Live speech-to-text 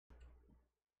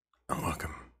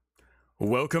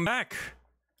Welcome back.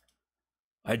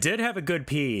 I did have a good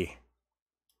pee.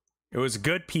 It was a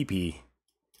good pee-pee.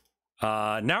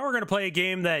 Now we're going to play a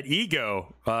game that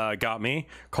Ego got me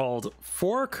called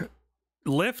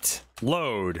Forklift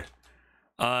Load.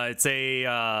 It's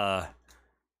a...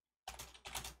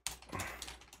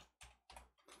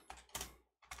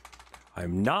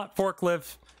 I'm not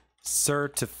forklift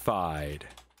certified.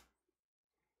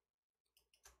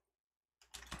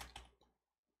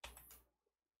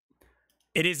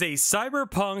 It is a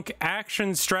cyberpunk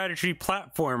action strategy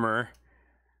platformer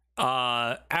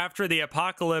after the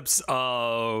apocalypse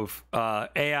of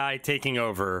AI taking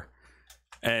over.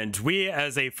 And we,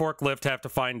 as a forklift, have to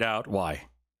find out why.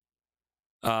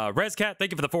 RevScarecrow,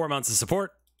 thank you for the 4 months of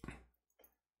support.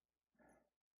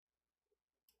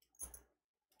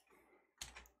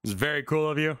 It's very cool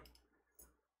of you.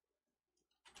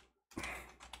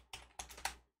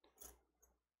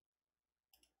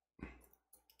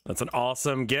 That's an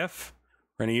awesome GIF.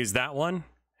 We're going to use that one.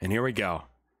 And here we go.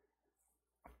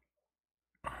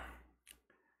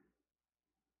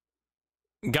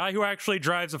 Guy who actually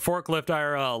drives a forklift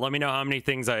IRL. Let me know how many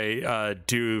things I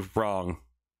do wrong.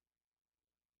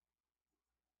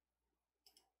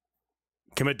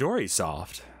 Kimidori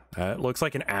Soft. It looks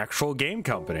like an actual game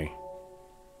company.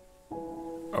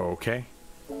 Okay.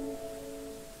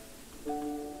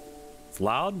 It's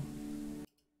loud.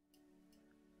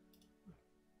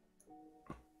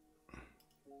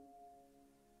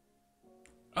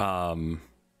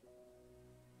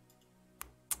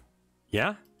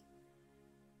 Yeah.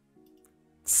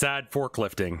 Sad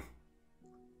forklifting.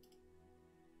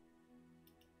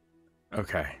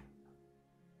 Okay.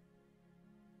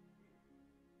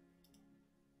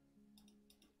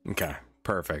 Okay,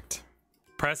 perfect.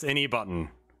 Press any button.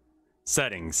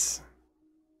 Settings.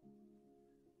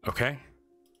 Okay.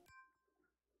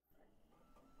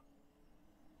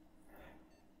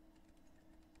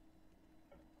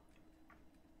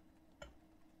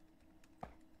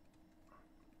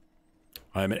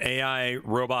 I'm an AI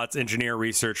robots engineer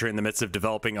researcher in the midst of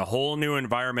developing a whole new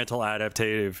environmental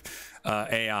adaptive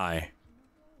AI.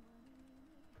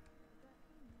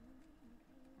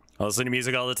 I listen to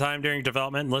music all the time during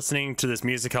development, and listening to this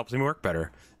music helps me work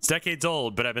better. It's decades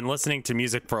old, but I've been listening to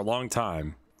music for a long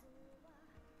time.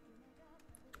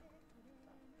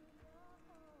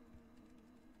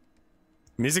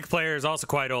 Music player is also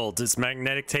quite old. It's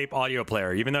magnetic tape audio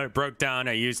player. Even though it broke down,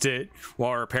 I used it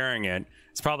while repairing it.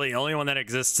 It's probably the only one that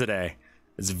exists today.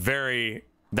 It's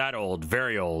that old,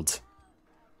 very old.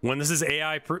 When this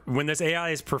AI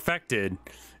is perfected,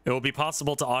 it will be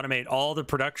possible to automate all the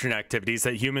production activities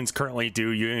that humans currently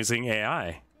do using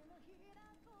AI.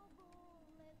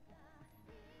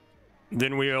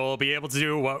 Then we will be able to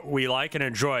do what we like and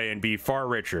enjoy and be far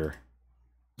richer.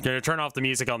 I'm gonna turn off the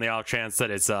music on the off chance that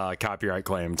it's copyright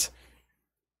claimed.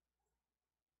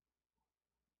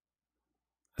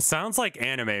 It sounds like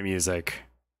anime music.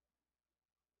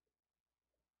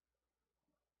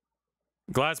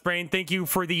 Glassbrain, thank you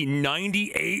for the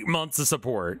 98 months of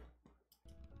support.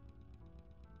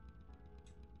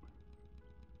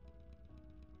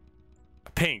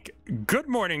 Pink, good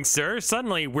morning, sir.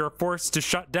 Suddenly, we're forced to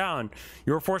shut down.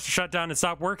 You were forced to shut down and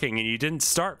stop working, and you didn't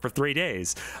start for 3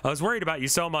 days. I was worried about you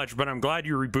so much, but I'm glad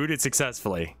you rebooted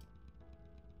successfully.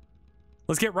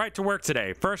 Let's get right to work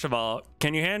today. First of all,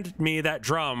 can you hand me that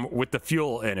drum with the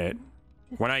fuel in it?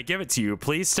 When I give it to you,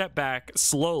 please step back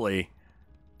slowly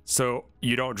so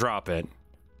you don't drop it.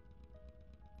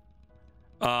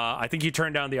 I think you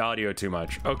turned down the audio too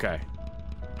much. Okay.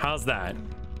 How's that?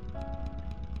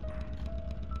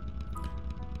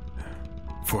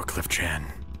 Forklift Chan.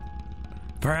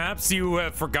 Perhaps you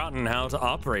have forgotten how to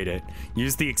operate it.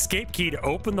 Use the escape key to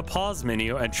open the pause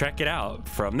menu and check it out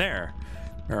from there.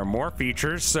 There are more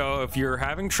features, so if you're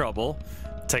having trouble,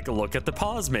 take a look at the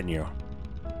pause menu.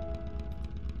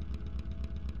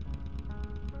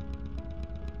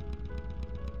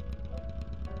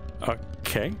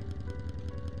 Okay.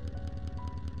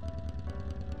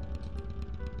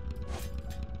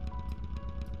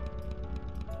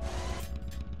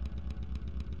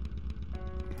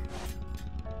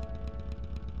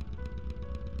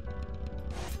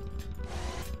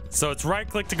 So it's right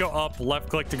click to go up, left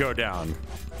click to go down.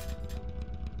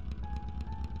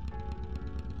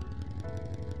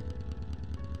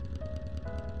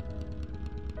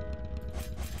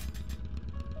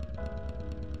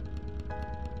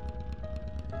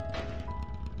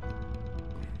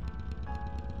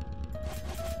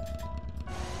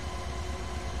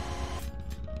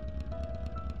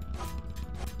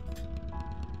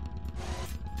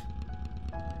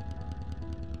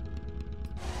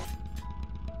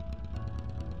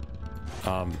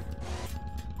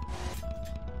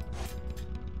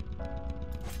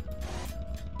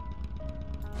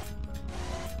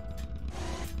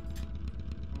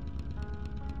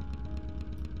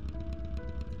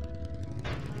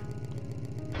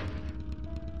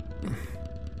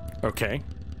 Okay.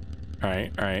 All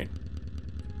right, all right.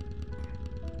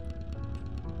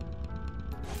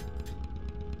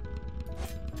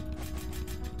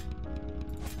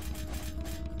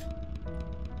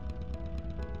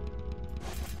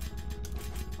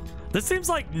 This seems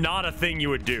like not a thing you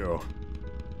would do.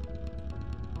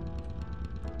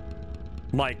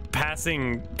 Like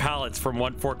passing pallets from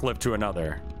one forklift to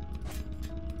another.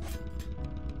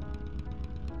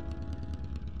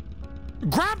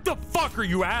 Grab the fucker,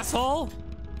 you asshole!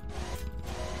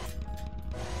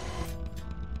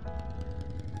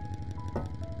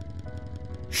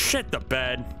 Shit the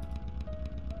bed.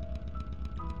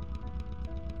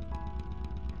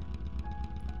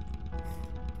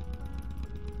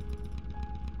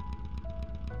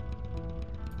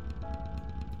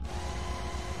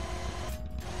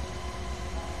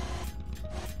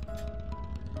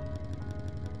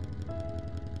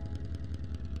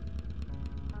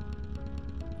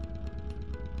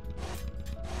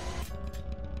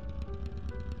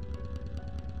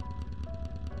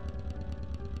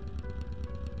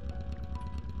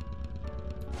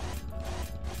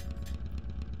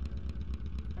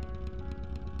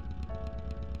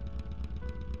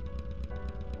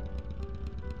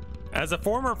 As a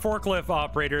former forklift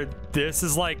operator, this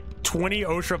is like 20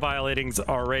 OSHA violations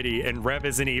already, and Rev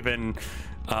isn't even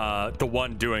the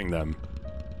one doing them.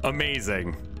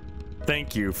 Amazing.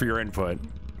 Thank you for your input.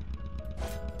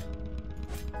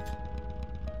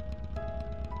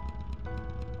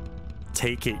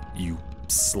 Take it, you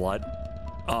slut.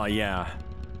 Oh, yeah.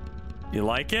 You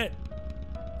like it?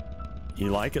 You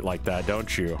like it like that,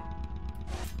 don't you?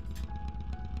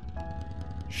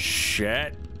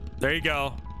 Shit. There you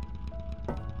go.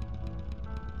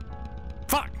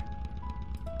 Fuck!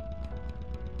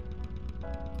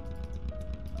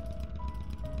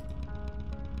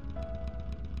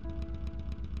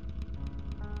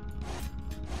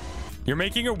 You're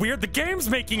making it weird. The game's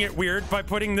making it weird by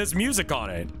putting this music on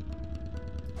it.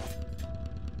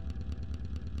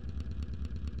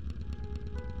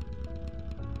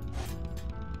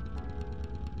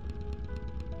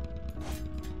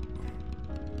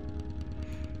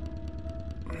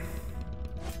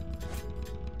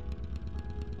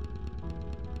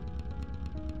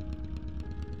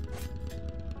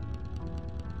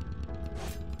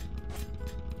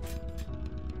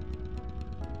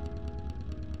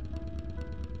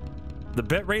 The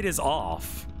bitrate is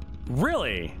off.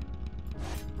 Really?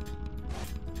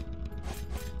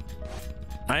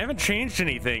 I haven't changed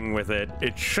anything with it.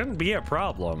 It shouldn't be a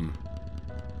problem.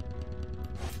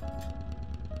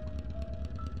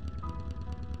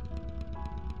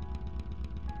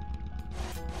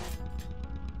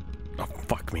 Oh,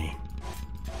 fuck me.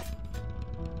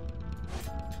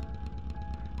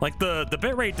 Like, the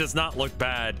bitrate does not look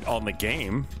bad on the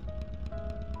game.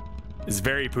 It's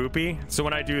very poopy. So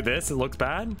when I do this, it looks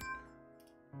bad.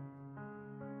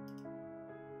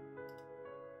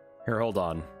 Here, hold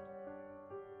on.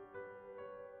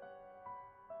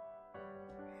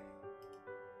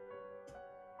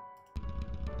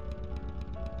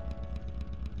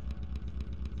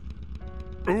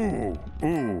 Ooh,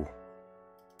 ooh.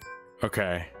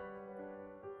 Okay.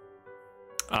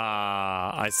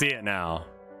 I see it now.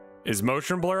 Is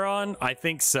motion blur on? I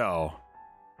think so.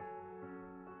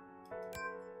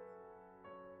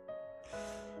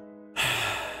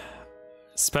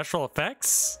 Special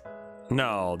effects?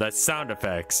 No, that's sound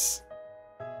effects.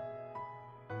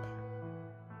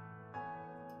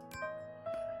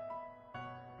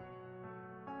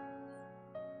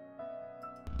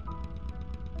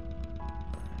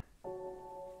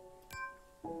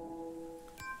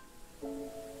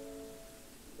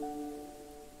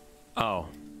 Oh,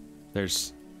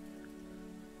 there's...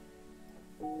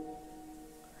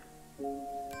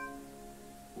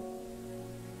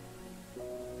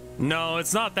 No,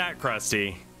 it's not that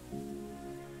crusty.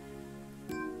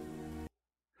 Let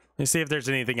me see if there's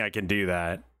anything I can do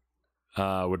that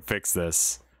would fix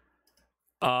this.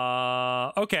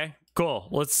 Okay, cool.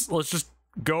 Let's just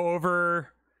go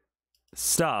over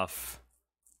stuff.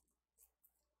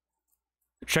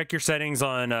 Check your settings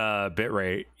on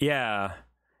bitrate. Yeah.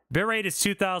 Bitrate is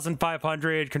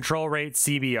 2500, control rate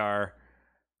CBR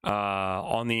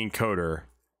on the encoder.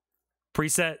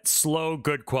 Preset slow,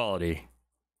 good quality.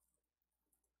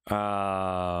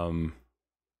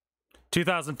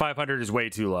 2500 is way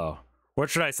too low. What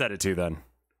should I set it to then?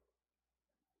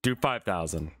 Do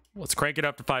 5000. Let's crank it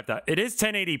up to 5000. It is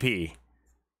 1080p.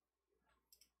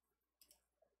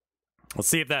 Let's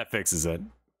see if that fixes it.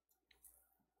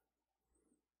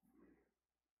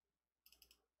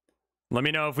 Let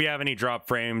me know if we have any drop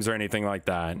frames or anything like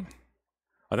that.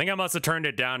 I think I must have turned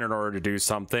it down in order to do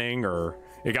something, or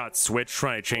it got switched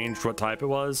when I changed what type it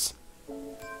was.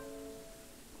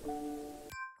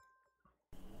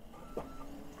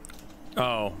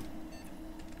 Oh.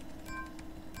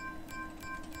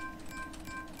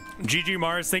 GG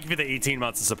Mars, thank you for the 18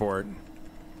 months of support.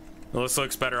 This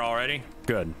looks better already.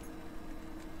 Good.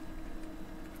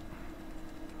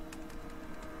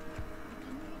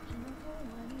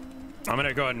 I'm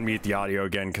gonna go ahead and mute the audio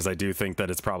again because I do think that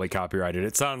it's probably copyrighted.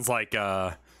 It sounds like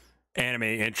anime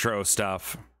intro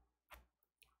stuff.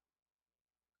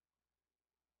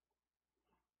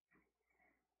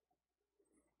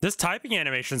 This typing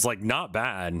animation's like not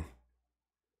bad.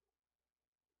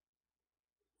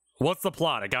 What's the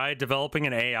plot? A guy developing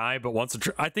an AI but wants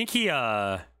to I think he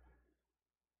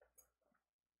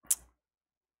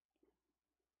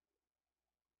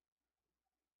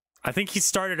I think he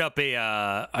started up a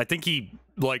I think he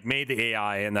like made the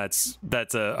AI, and that's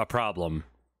a problem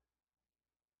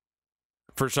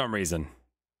for some reason.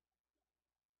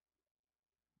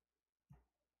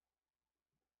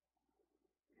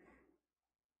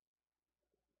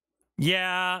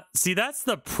 Yeah, see, that's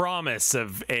the promise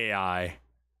of AI.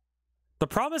 The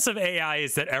promise of AI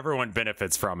is that everyone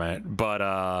benefits from it, but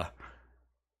I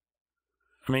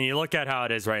mean, you look at how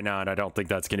it is right now, and I don't think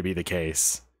that's going to be the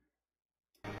case.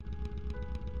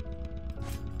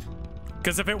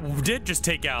 Because if it did just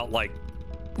take out, like,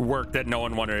 work that no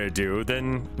one wanted to do,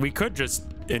 then we could just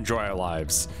enjoy our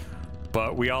lives.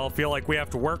 But we all feel like we have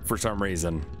to work for some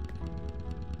reason.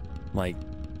 Like...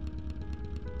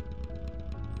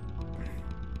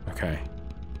 Okay.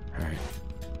 Alright.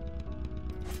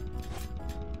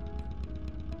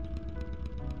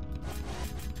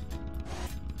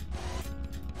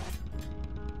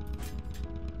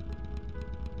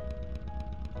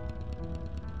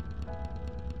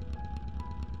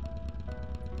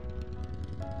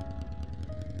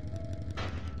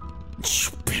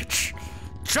 Bitch.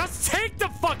 Just take the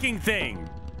fucking thing!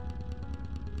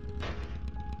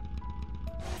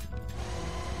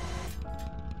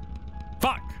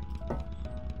 Fuck!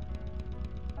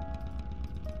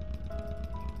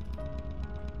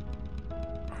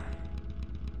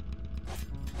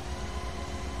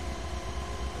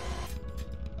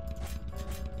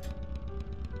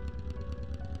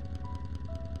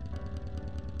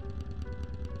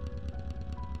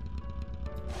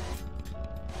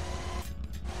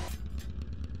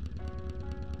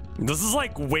 This is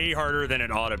like way harder than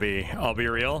it ought to be, I'll be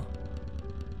real.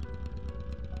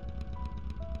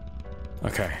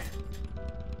 Okay.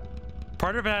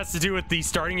 Part of it has to do with the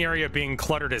starting area being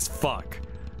cluttered as fuck.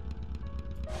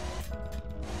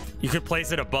 You could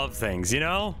place it above things, you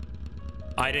know?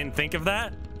 I didn't think of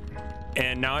that,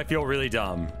 and now I feel really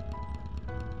dumb.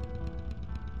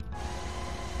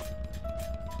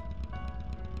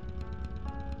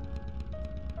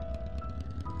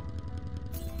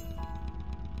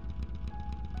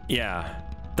 Yeah,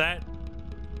 that...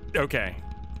 Okay.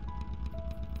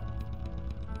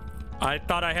 I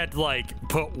thought I had to, like,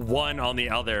 put one on the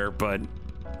other, but,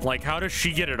 like, how does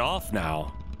she get it off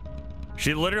now?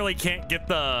 She literally can't get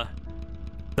the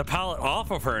pallet off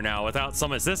of her now without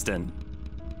some assistant.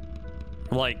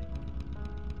 Like...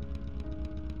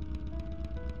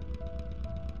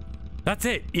 That's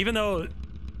it. Even though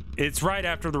it's right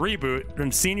after the reboot,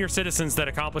 and senior citizens that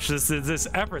accomplish this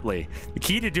effortlessly. The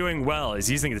key to doing well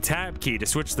is using the tab key to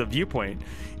switch the viewpoint.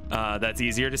 That's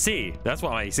easier to see. That's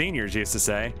what my seniors used to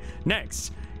say.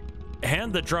 Next,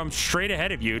 hand the drum straight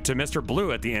ahead of you to Mr.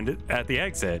 Blue at the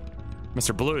exit.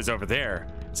 Mr. Blue is over there.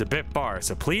 It's a bit far,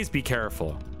 so please be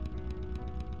careful.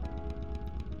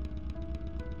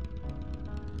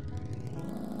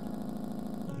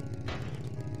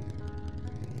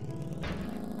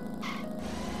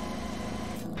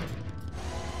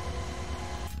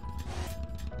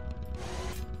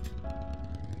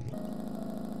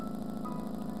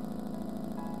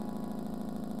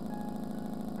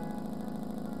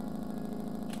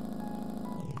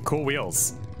 Cool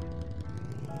wheels.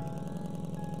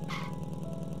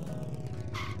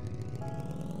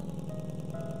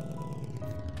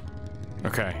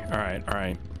 Okay,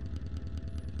 alright.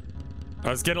 I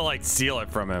was gonna, like, steal it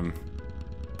from him,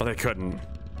 but I couldn't.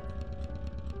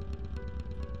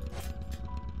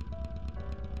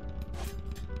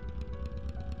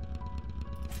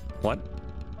 What?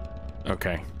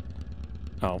 Okay.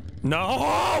 Oh.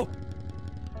 No!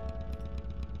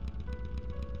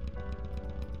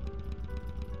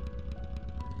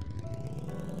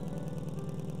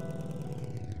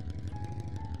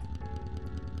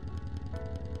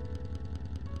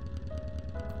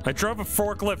 I drove a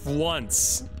forklift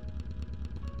once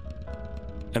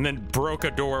and then broke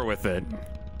a door with it.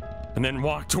 And then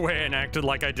walked away and acted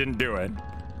like I didn't do it.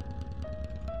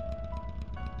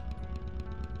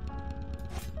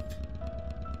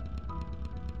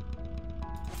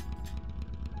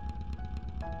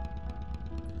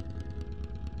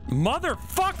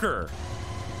 Motherfucker!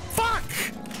 Fuck!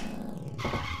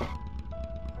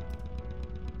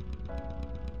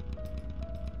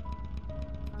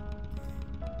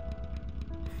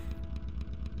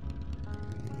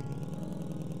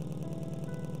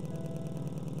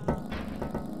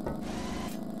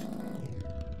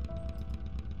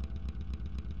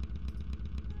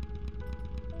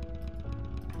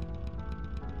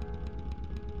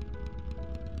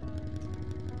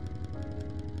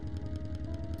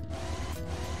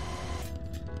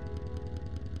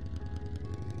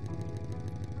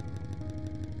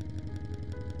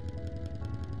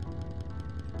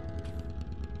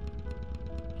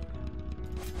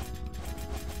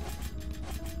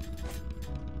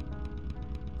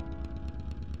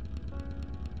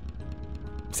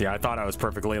 See, I thought I was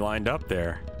perfectly lined up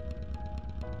there.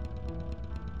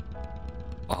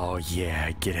 Oh yeah,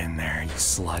 get in there, you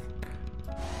slut.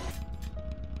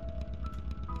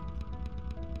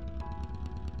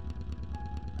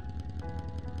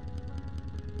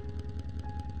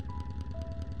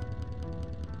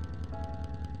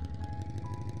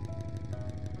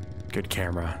 Good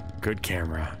camera, good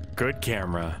camera, good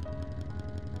camera.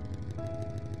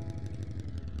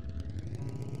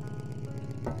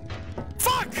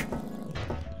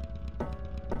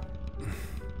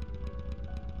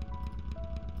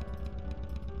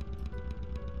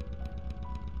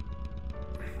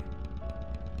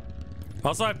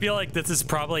 Also, I feel like this is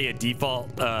probably a default,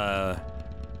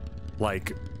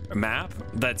 like, map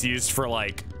that's used for,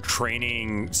 like,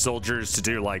 training soldiers to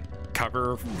do, like,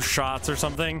 cover shots or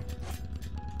something.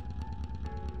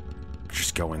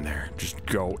 Just go in there. Just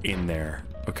go in there.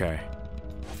 Okay.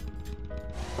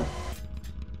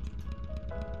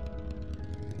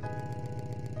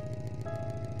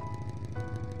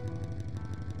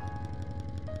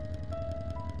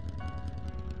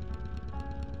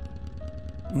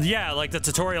 Yeah, like the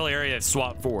tutorial area of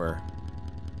SWAT 4.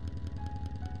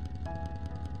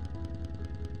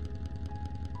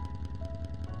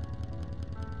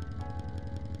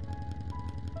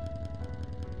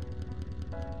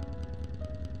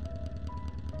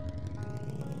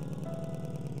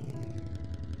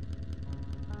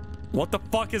 What the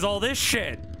fuck is all this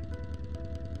shit?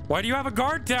 Why do you have a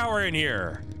guard tower in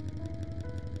here?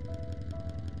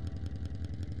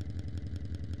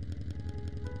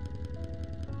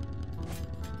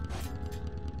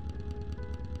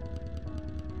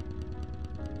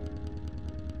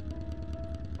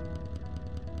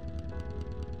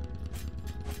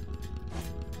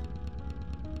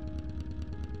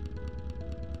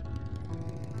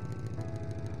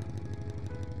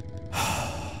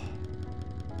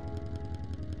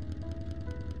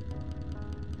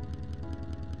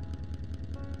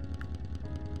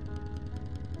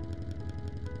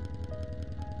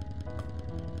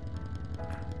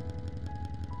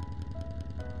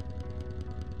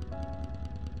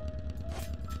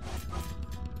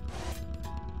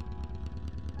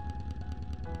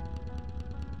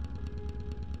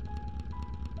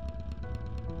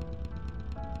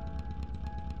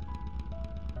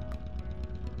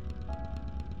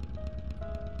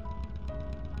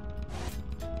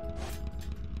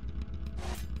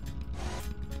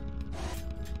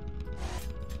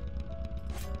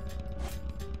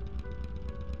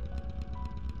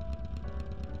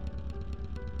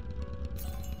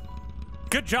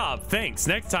 Good job, thanks.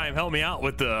 Next time, help me out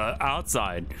with the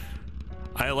outside.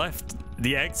 I left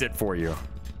the exit for you.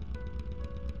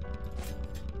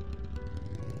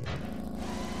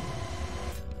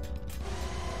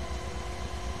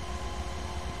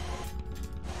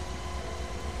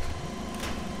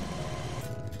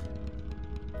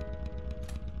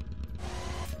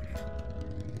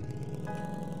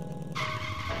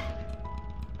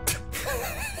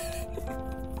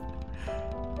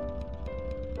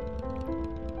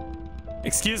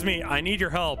 Excuse me, I need your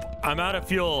help. I'm out of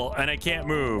fuel and I can't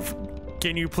move.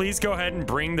 Can you please go ahead and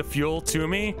bring the fuel to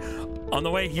me? On the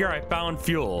way here, I found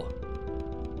fuel.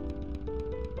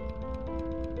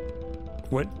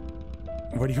 What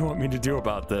do you want me to do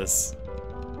about this?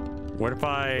 What if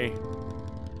I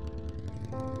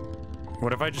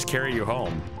just carry you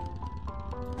home?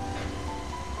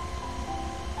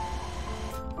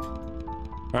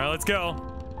 All right, let's go.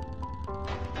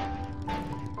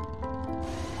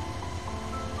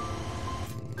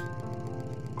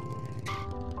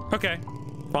 Okay,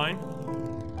 fine.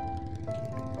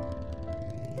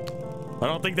 I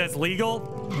don't think that's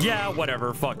legal. Yeah,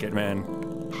 whatever. Fuck it, man.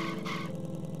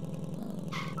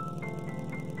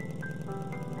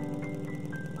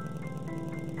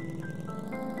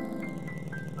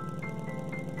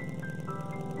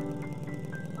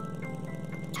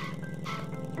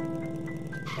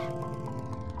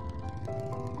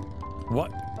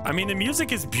 What? I mean, the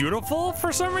music is beautiful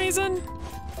for some reason.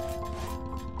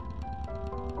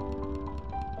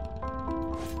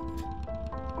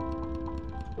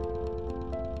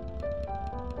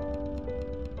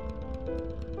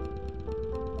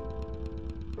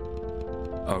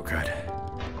 Oh, good.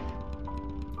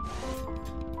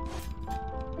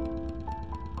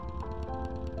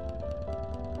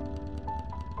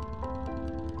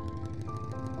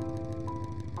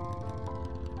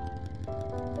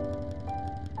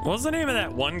 What was the name of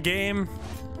that one game?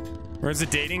 Where it's a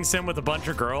dating sim with a bunch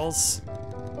of girls?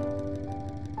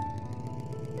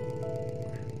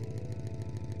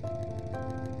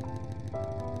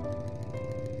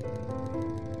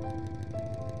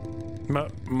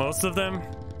 Most of them?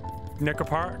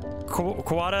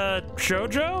 Kawada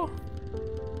Shoujo?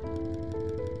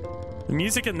 The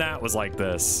music in that was like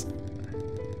this.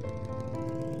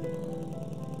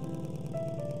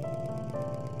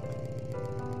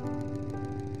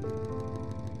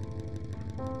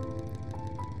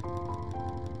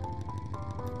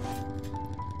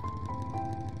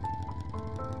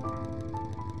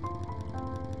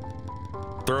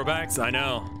 Throwbacks? I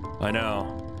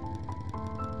know.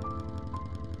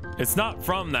 It's not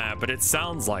from that, but it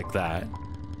sounds like that.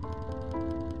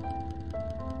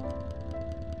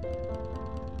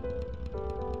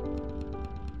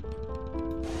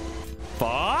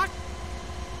 Fuck!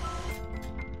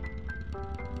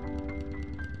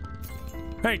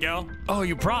 There you go. Oh,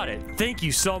 you brought it. Thank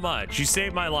you so much. You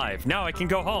saved my life. Now I can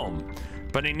go home.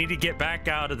 But I need to get back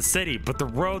out of the city, but the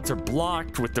roads are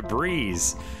blocked with debris.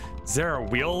 Is there a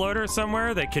wheel loader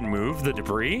somewhere that can move the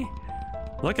debris?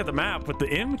 Look at the map with the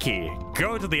M key.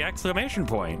 Go to the exclamation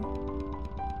point.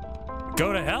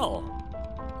 Go to hell.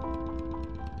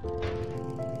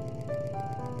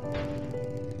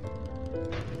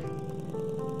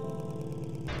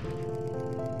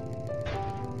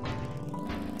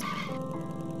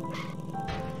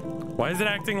 Why is it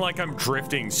acting like I'm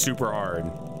drifting super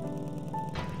hard?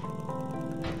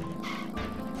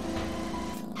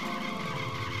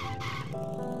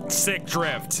 Sick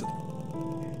drift.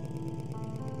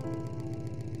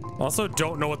 Also,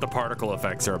 don't know what the particle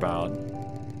effects are about.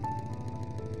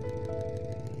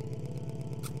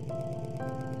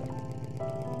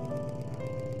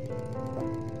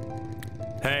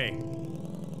 Hey.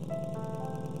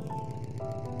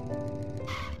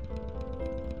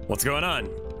 What's going on?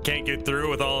 Can't get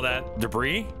through with all that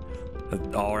debris?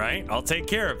 All right, I'll take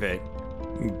care of it.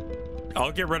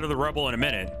 I'll get rid of the rubble in a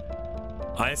minute.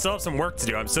 I still have some work to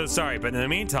do. I'm so sorry, but in the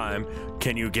meantime,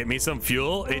 can you get me some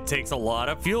fuel? It takes a lot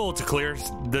of fuel to clear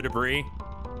the debris.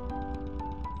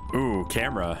 Ooh,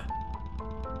 camera.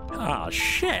 Oh,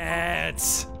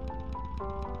 shit.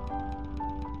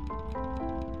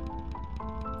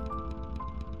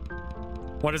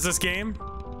 What is this game?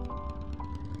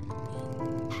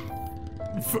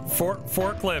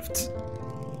 Forklift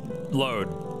load.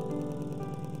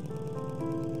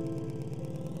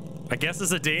 I guess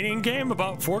it's a dating game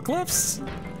about forklifts?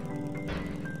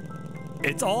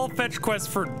 It's all fetch quests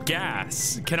for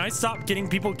gas. Can I stop getting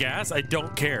people gas? I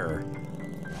don't care.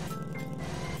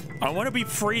 I want to be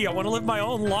free. I want to live my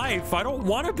own life. I don't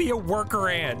want to be a worker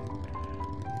ant.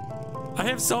 I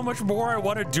have so much more I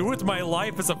want to do with my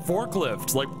life as a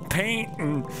forklift, like paint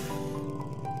and,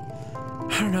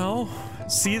 I don't know,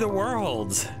 see the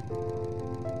world.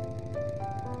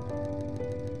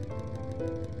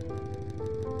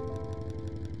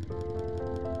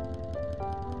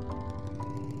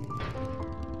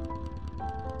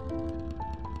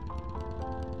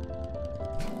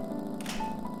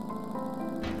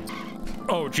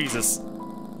 Oh, Jesus.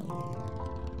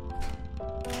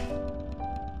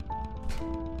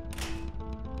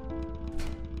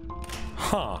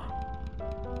 Huh.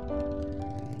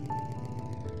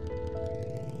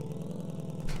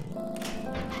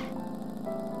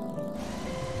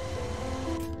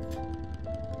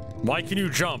 Why can you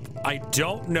jump? I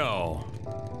don't know.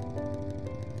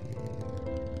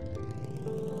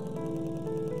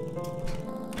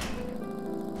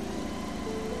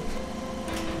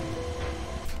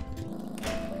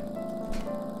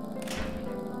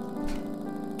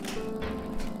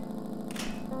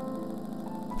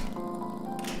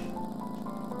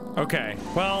 Okay,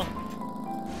 well,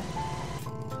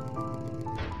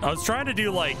 I was trying to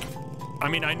do like, I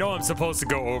mean, I know I'm supposed to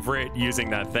go over it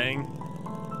using that thing,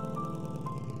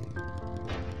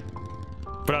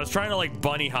 but I was trying to like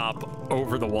bunny hop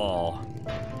over the wall.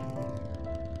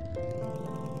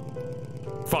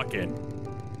 Fucking.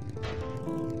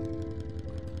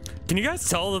 Can you guys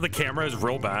tell that the camera is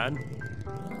real bad?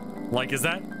 Like, is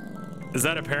that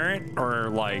apparent or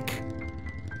like?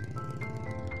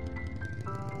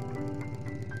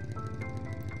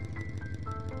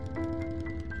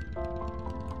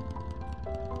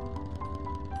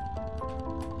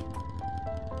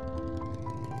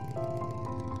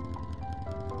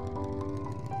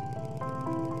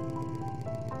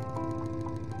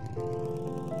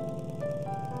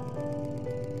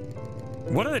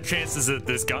 What are the chances that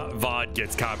this VOD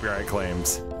gets copyright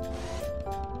claims?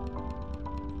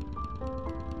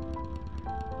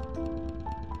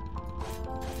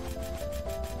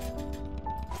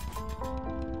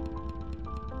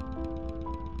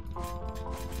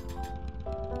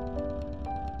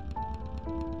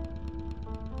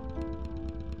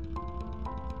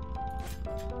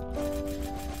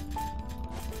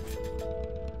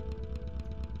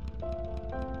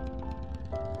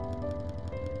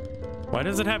 Why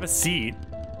does it have a seat?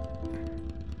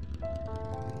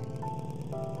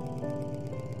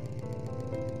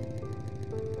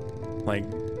 Like,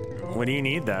 what do you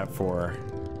need that for?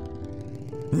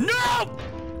 No!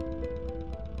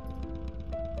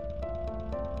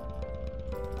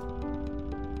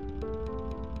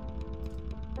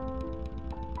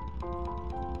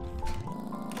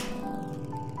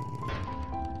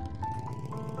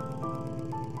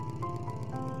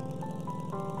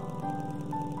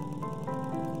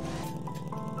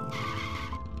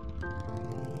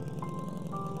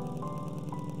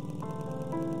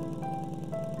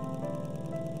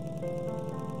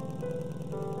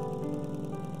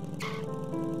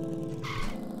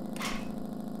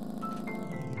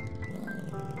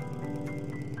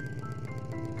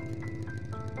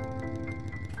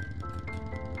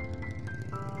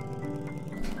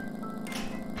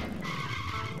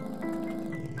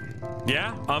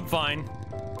 Yeah, I'm fine.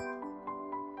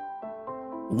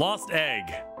 Lost egg.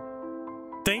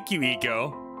 Thank you,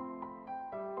 Eco.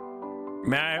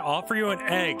 May I offer you an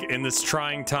egg in this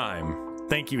trying time?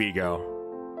 Thank you,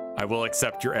 Ego. I will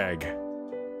accept your egg.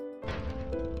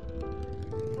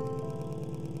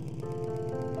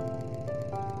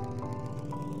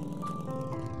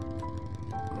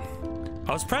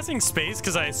 I was pressing space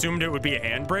because I assumed it would be a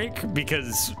handbrake,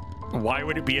 because why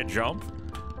would it be a jump?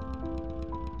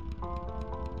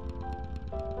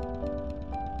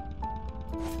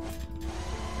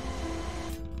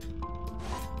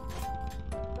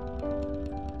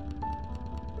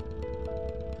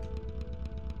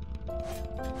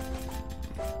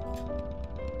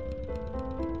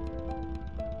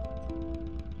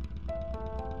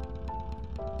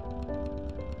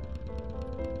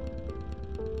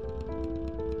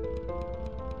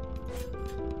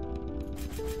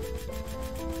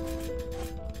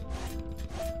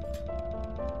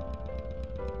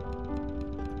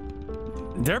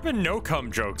 There have been no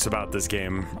cum jokes about this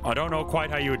game. I don't know quite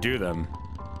how you would do them.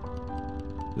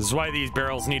 This is why these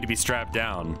barrels need to be strapped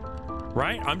down.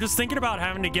 Right? I'm just thinking about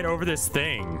having to get over this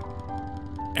thing.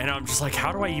 And I'm just like,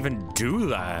 how do I even do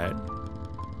that?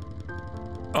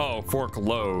 Oh, fork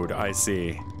load, I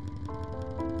see.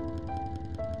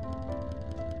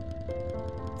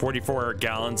 44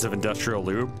 gallons of industrial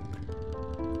lube.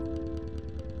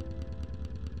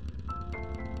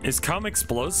 Is cum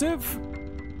explosive?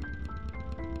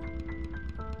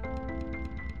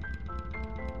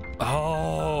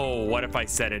 Oh, what if I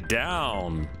set it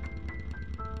down?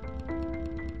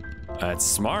 That's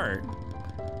smart.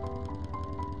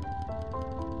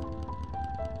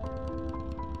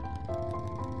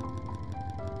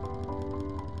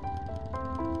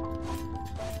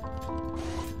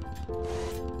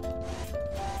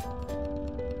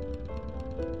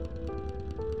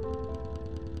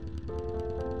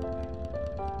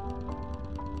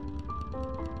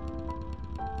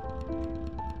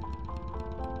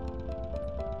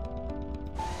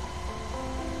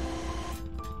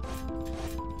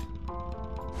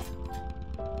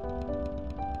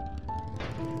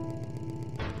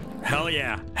 Hell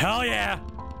yeah. Hell yeah.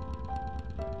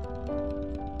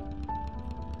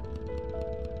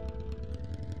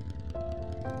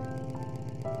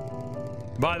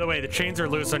 By the way, the chains are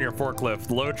loose on your forklift.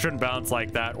 The load shouldn't bounce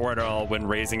like that or at all when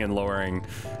raising and lowering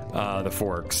the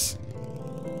forks.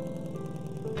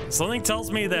 Something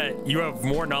tells me that you have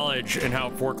more knowledge in how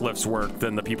forklifts work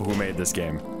than the people who made this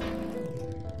game.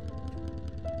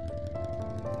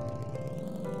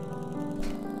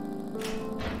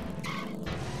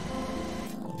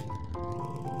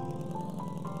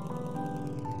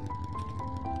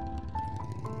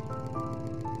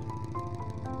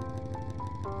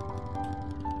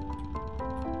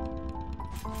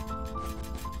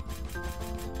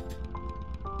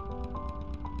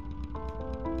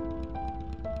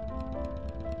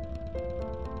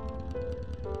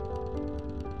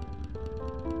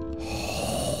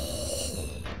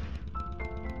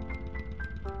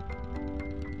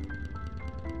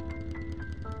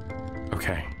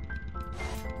 Okay.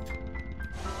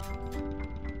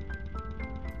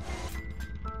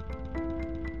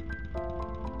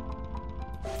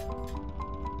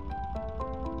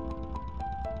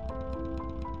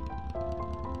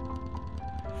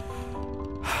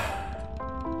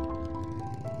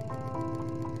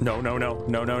 No, no, no,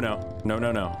 no, no, no, no,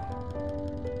 no, no.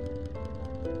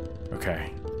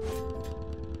 Okay.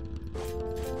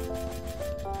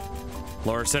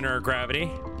 Lower center of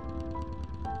gravity.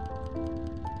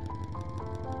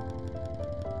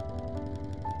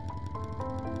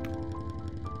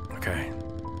 Okay.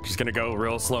 Just gonna go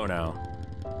real slow now.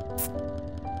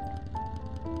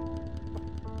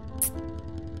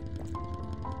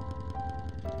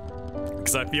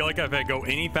 Because I feel like if I go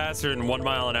any faster than 1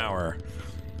 mile an hour,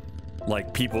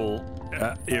 like people,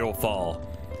 it'll fall.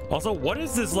 Also, what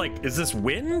is this like? Is this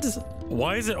wind?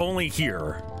 Why is it only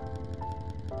here?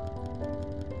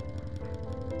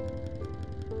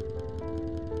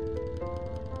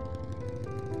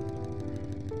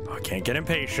 I can't get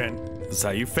impatient. This is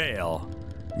how you fail.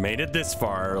 Made it this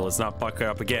far. Let's not fuck it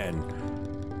up again.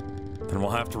 Then we'll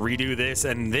have to redo this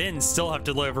and then still have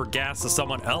to deliver gas to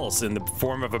someone else in the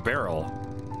form of a barrel.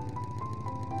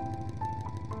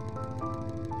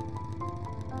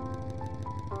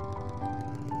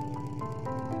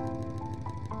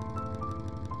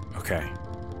 Okay.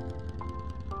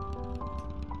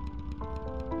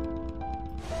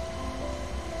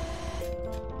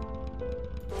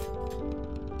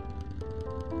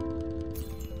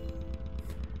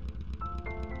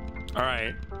 All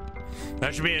right.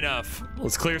 That should be enough.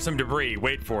 Let's clear some debris.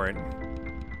 Wait for it.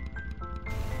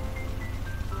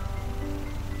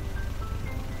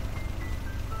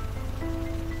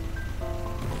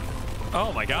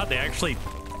 Oh my god, they actually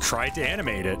tried to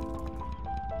animate it.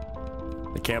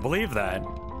 I can't believe that.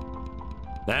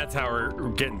 That's how we're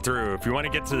getting through. If you want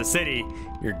to get to the city,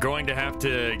 you're going to have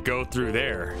to go through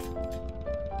there.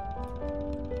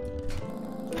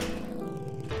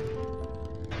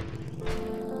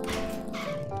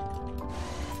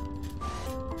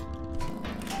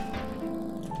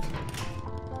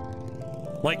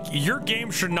 Like, your game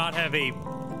should not have a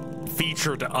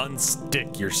feature to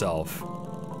unstick yourself.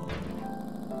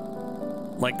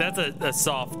 Like, that's a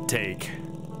soft take.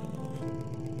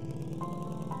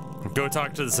 Go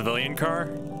talk to the civilian car?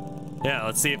 Yeah,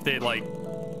 let's see if they, like...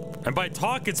 And by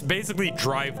talk, it's basically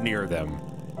drive near them.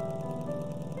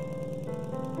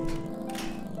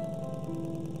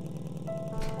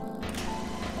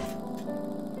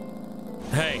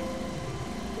 Hey.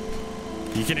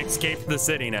 You can escape the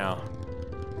city now.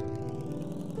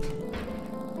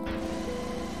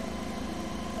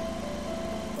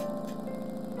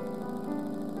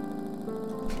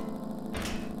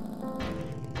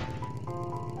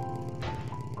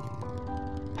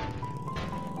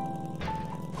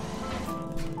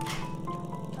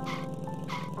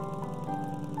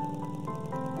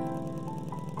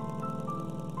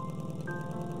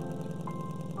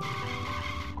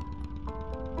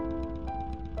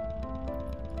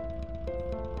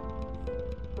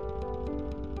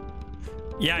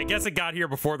 Yeah, I guess it got here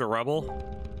before the rubble.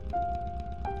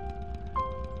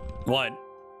 What?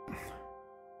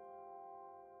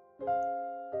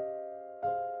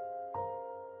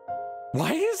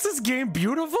 Why is this game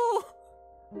beautiful?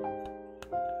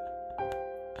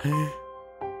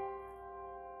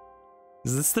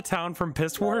 Is this the town from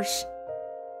Piss Wars?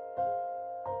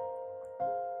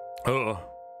 Oh.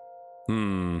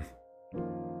 Hmm.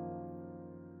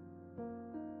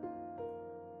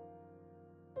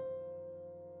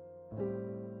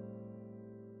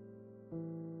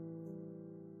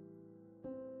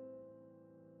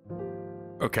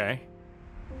 Okay.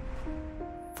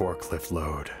 Forklift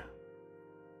load.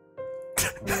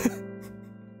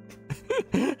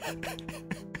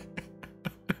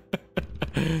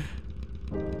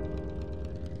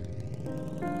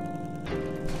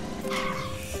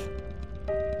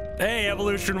 Hey,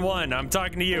 Evolution 1, I'm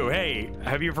talking to you. Hey,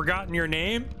 have you forgotten your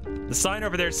name? The sign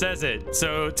over there says it,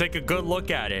 so take a good look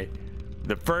at it.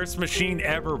 The first machine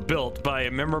ever built by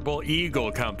a memorable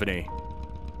Eagle company.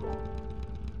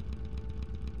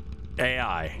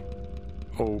 AI.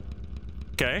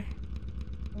 Okay.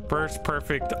 First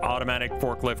perfect automatic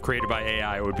forklift created by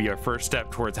AI would be our first step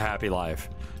towards a happy life.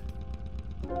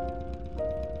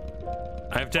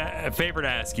 I have a favor to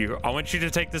ask you. I want you to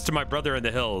take this to my brother in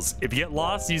the hills. If you get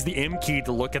lost, use the M key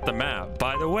to look at the map.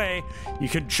 By the way, you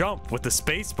can jump with the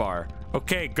space bar.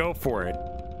 Okay, go for it.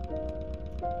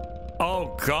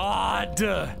 Oh, God.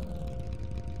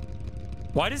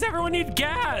 Why does everyone need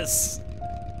gas?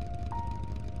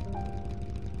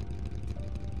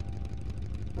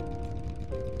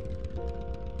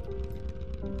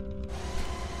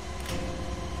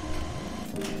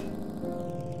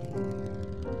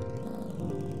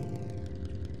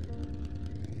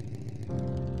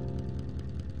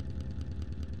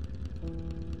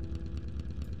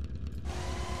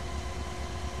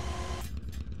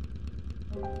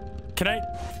 Can I?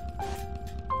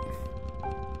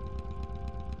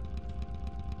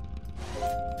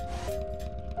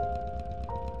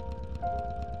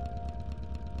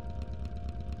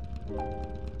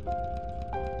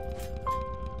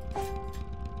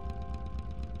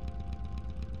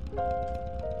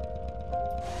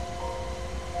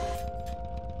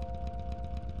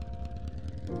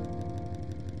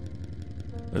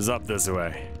 It's up this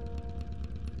way.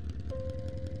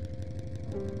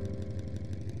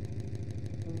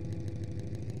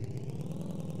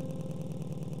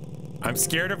 I'm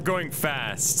scared of going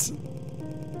fast.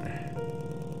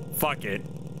 Fuck it.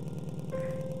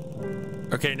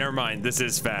 Okay, never mind. This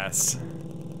is fast.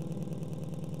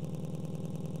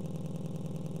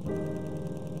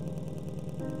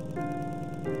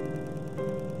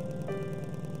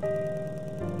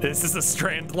 This is a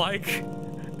strand like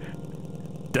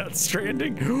Death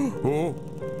Stranding. Oh.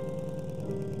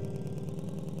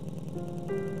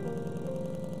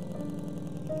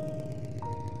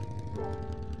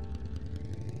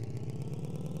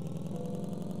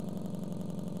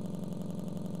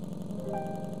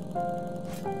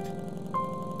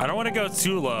 I don't want to go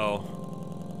too low.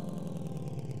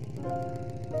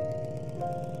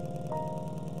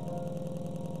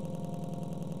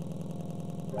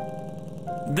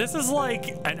 This is like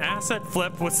an asset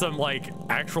flip with some like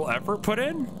actual effort put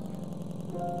in.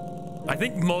 I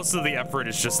think most of the effort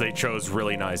is just they chose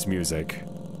really nice music.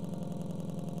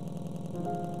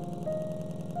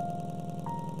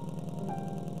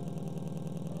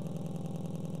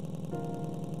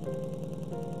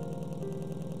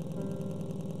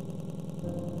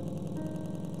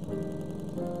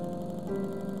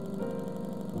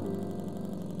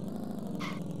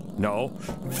 No.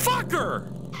 Fucker!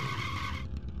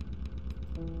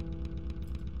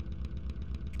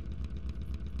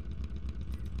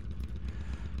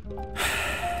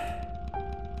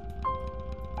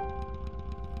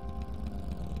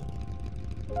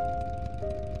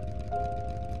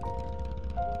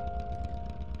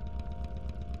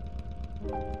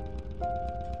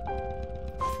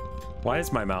 Why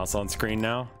is my mouse on screen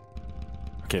now?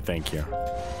 Okay, thank you.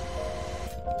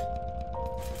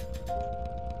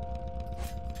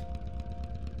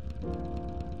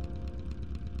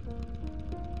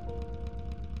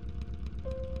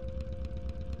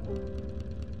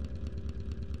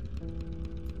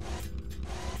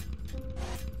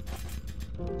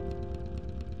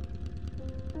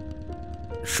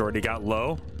 Shorty got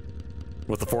low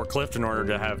with the forklift in order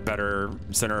to have better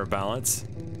center of balance.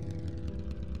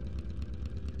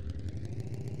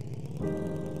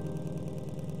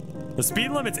 The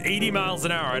speed limit's 80 miles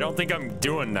an hour. I don't think I'm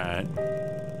doing that.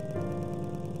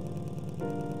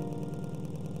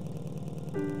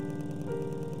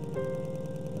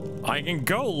 I can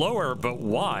go lower, but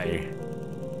why?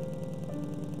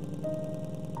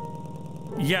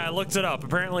 Yeah, I looked it up.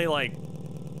 Apparently, like,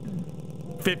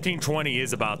 15-20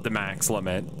 is about the max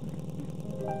limit.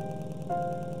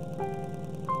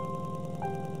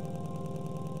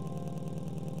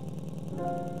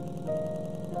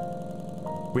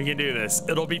 We can do this.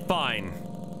 It'll be fine.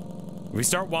 If we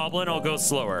start wobbling, I'll go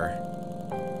slower.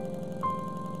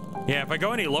 Yeah, if I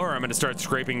go any lower, I'm gonna start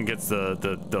scraping against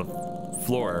the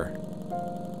floor.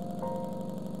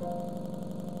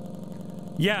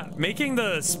 Yeah, making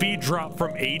the speed drop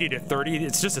from 80 to 30,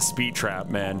 it's just a speed trap,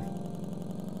 man.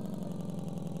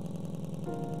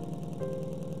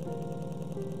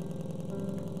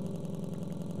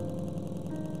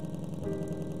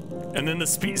 And then the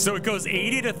speed, so it goes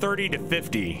 80 to 30 to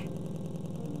 50.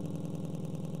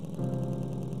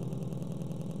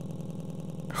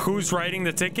 Who's writing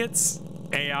the tickets?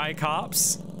 AI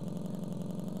cops?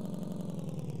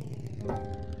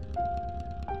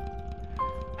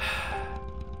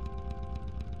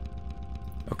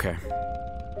 Okay.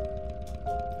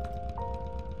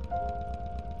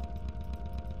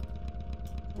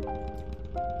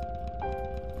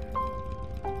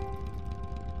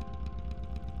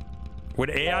 Would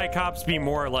AI cops be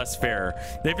more or less fair?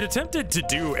 They've attempted to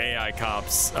do AI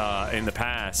cops in the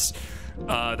past.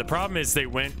 The problem is they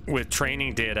went with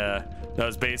training data that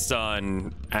was based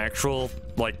on actual,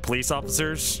 like, police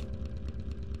officers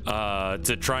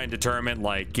to try and determine,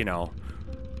 like, you know,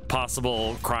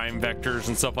 possible crime vectors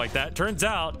and stuff like that. Turns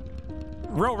out,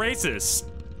 real racist.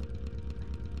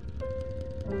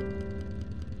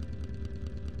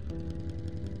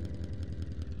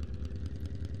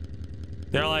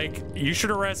 They're like, you should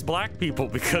arrest black people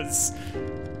because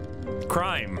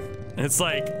crime. And it's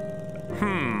like,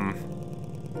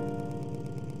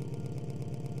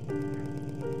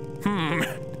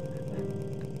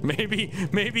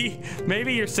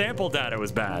 maybe your sample data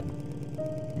was bad.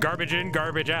 Garbage in,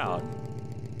 garbage out.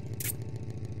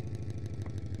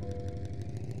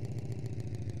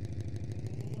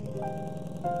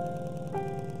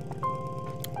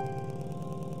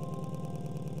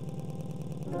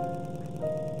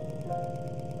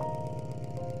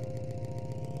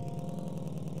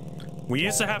 We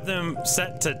used to have them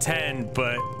set to 10,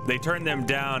 but they turned them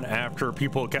down after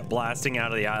people kept blasting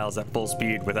out of the aisles at full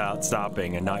speed without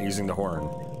stopping and not using the horn.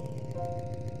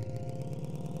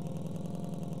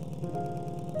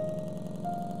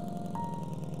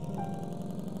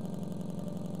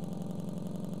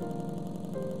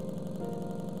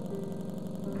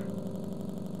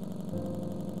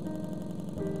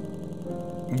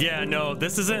 Yeah, no,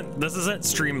 this isn't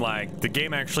stream lag. The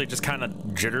game actually just kind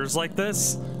of jitters like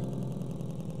this.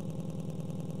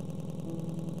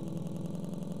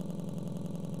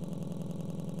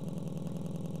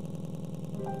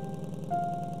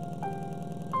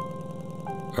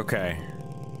 Okay.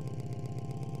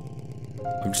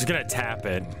 I'm just gonna tap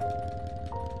it.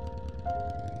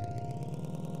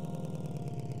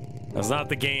 That's not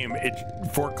the game.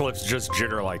 Forklifts just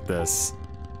jitter like this.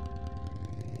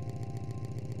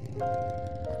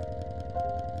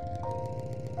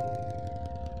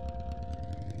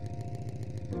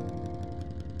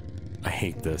 I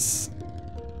hate this.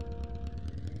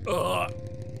 Ugh.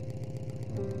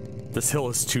 This hill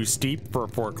is too steep for a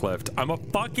forklift. I'm a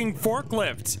fucking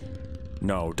forklift!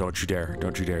 No, don't you dare.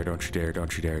 Don't you dare, don't you dare,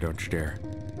 don't you dare, don't you dare.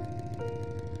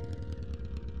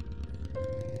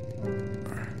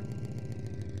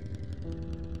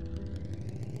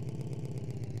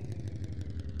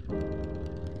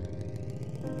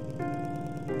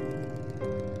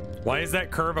 Why is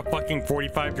that curve a fucking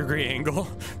 45-degree angle?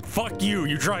 Fuck you,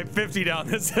 you drive 50 down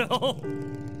this hill.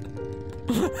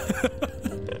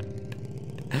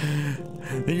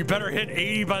 Then you better hit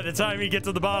 80 by the time you get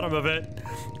to the bottom of it.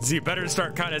 So you better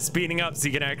start kind of speeding up so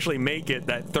you can actually make it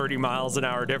that 30 miles an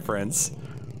hour difference.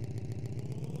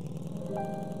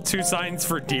 2 signs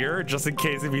for deer, just in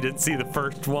case if you didn't see the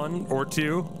first one or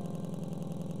 2.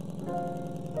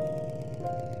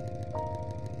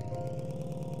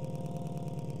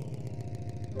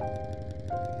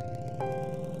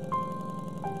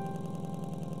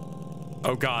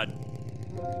 Oh God.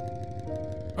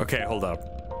 Okay, hold up.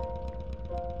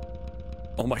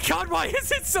 Oh my God, why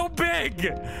is it so big?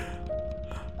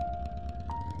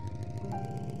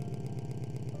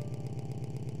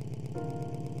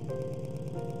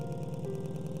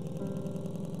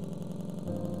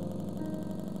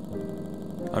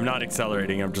 I'm not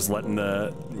accelerating, I'm just letting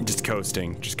just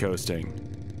coasting.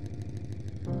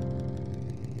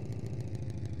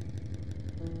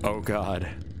 Oh God.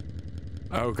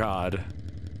 Oh God.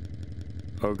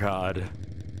 Oh God.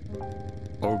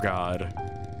 Oh God.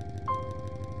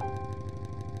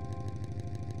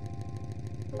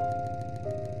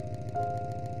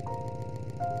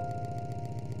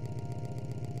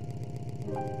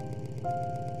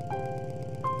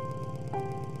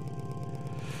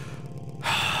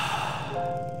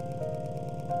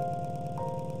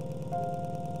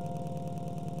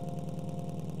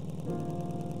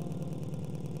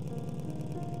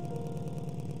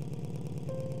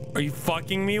 Are you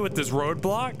fucking me with this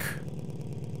roadblock?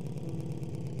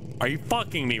 Are you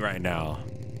fucking me right now?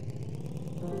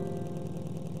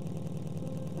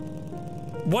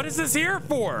 What is this here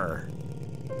for?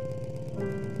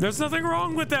 There's nothing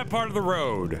wrong with that part of the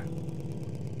road.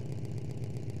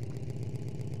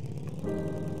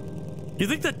 You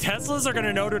think the Teslas are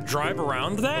gonna know to drive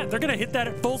around that? They're gonna hit that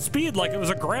at full speed like it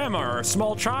was a grandma or a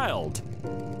small child.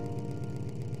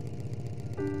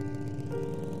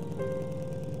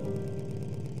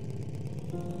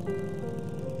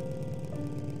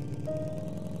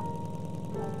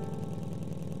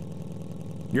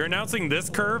 You're announcing this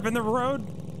curve in the road?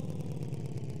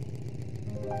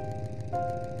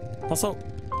 Also,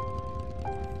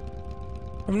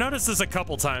 I've noticed this a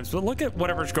couple times, but look at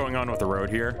whatever's going on with the road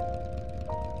here.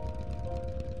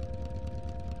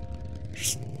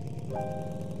 Just...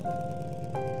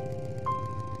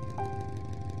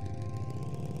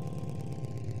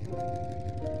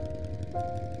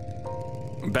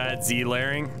 Bad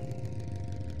Z-layering.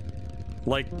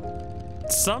 Like,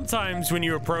 sometimes when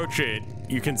you approach it,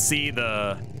 you can see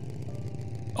the...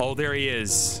 Oh, there he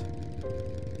is.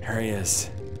 There he is.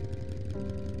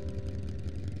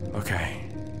 Okay.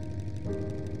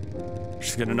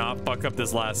 Just gonna not fuck up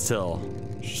this last hill.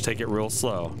 Just take it real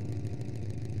slow.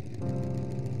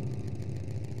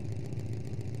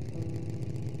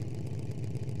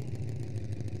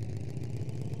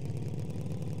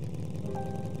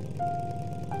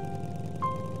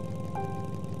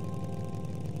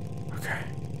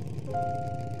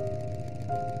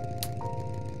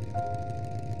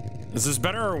 Is this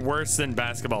better or worse than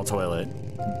basketball toilet?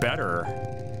 Better.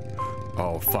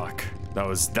 Oh fuck. That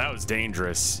was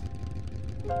dangerous.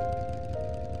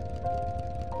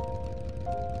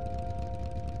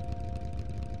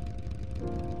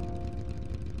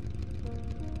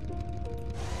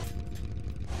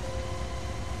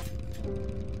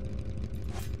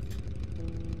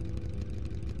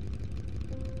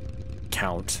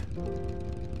 account.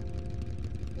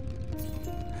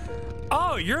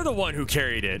 Oh, you're the one who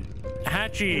carried it.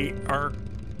 Hatchie are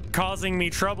causing me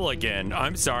trouble again.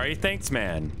 I'm sorry. Thanks,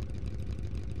 man.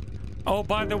 Oh,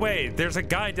 by the way, there's a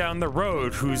guy down the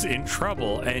road who's in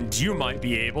trouble, and you might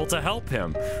be able to help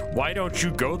him. Why don't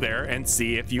you go there and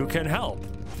see if you can help?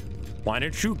 Why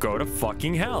don't you go to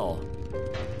fucking hell?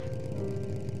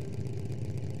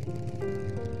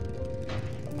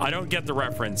 I don't get the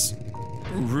reference.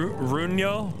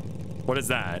 Runyo? What is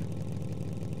that?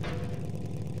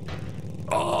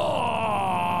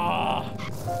 Oh!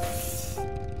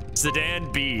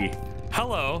 Sedan B.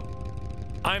 Hello.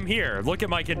 I'm here. Look at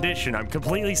my condition. I'm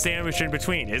completely sandwiched in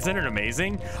between. Isn't it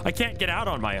amazing? I can't get out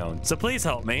on my own, so please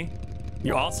help me.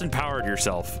 You Austin powered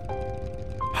yourself.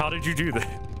 How did you do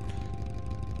that?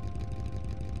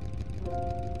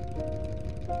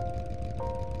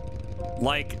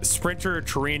 Like Sprinter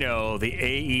Torino, the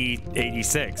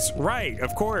AE86. Right,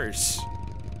 of course.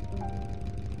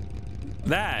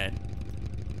 That.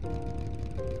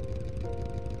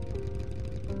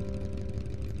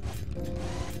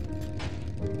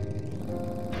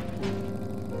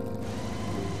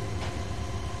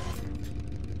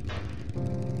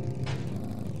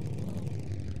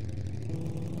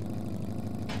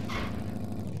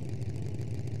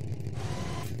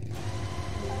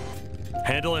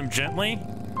 Handle him gently?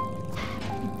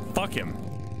 Fuck him.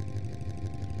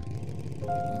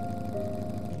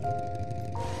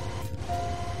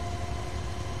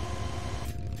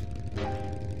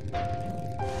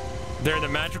 They're the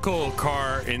magical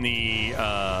car in the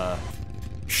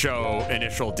show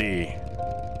Initial D.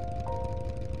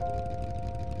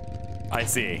 I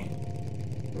see.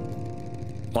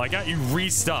 Well, I got you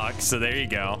restuck, so there you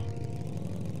go.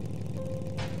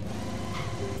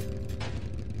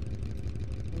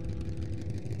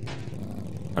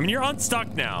 I mean, you're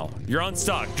unstuck now. You're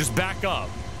unstuck. Just back up.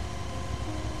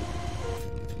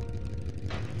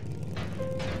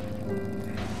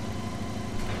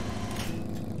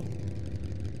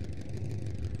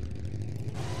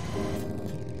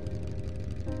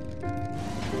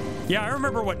 Yeah, I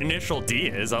remember what Initial D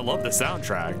is. I love the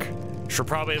soundtrack. Should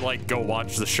probably, like, go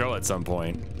watch the show at some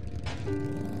point.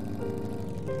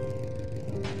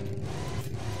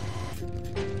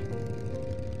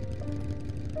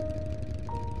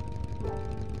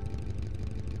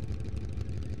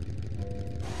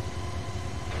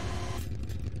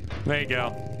 There you go.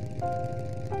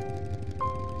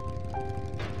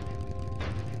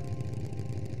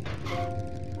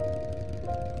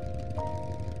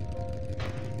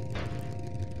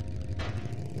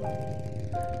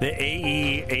 The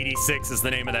AE86 is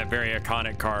the name of that very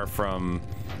iconic car from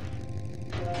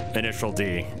Initial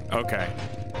D. Okay.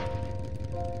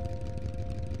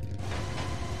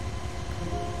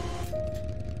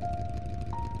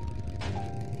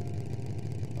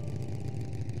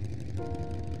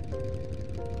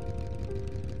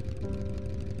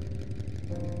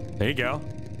 There you go.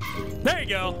 There you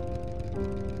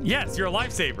go. Yes, you're a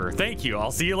lifesaver. Thank you. I'll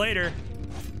see you later.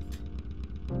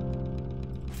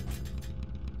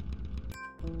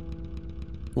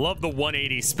 Love the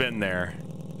 180 spin there.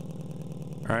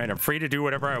 All right, I'm free to do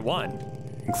whatever I want,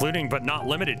 including but not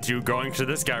limited to going to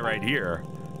this guy right here.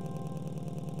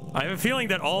 I have a feeling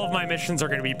that all of my missions are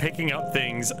going to be picking up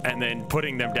things and then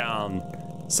putting them down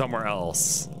somewhere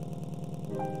else.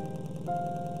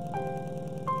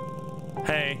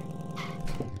 Hey.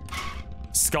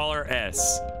 Scholar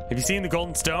S. Have you seen the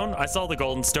golden stone? I saw the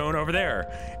golden stone over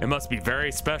there. It must be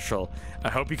very special. I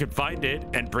hope you can find it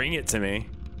and bring it to me.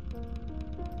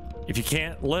 If you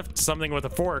can't lift something with a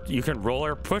fork, you can roll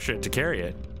or push it to carry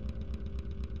it.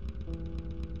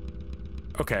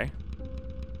 Okay.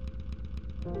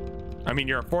 I mean,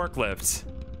 you're a forklift.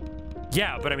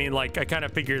 Yeah, but I mean, like, I kind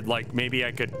of figured, like, maybe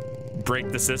I could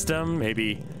break the system,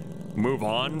 maybe move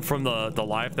on from the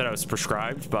life that I was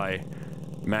prescribed by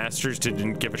masters who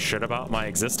didn't give a shit about my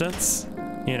existence,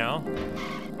 you know?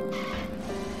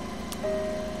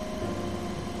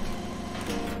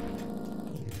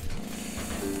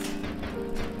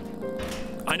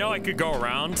 I know I could go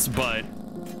around, but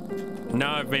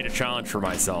now I've made a challenge for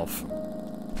myself.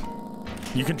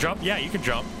 You can jump? Yeah, you can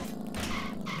jump.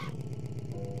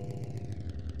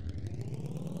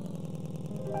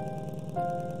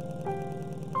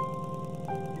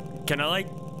 Can I, like,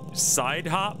 side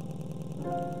hop?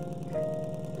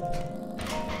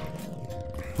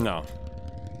 No.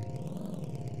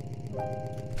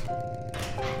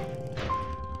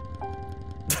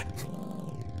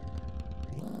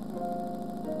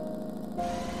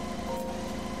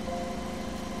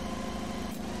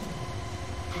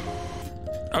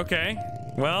 Okay,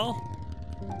 well,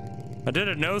 I did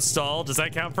a no stall. Does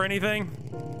that count for anything?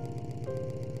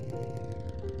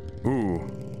 Ooh.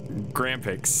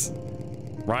 Graphics.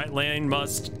 Right lane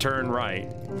must turn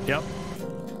right. Yep.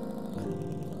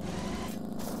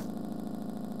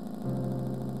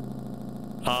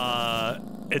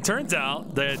 It turns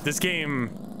out that this game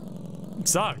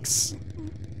sucks.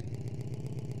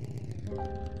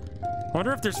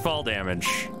 Wonder if there's fall damage.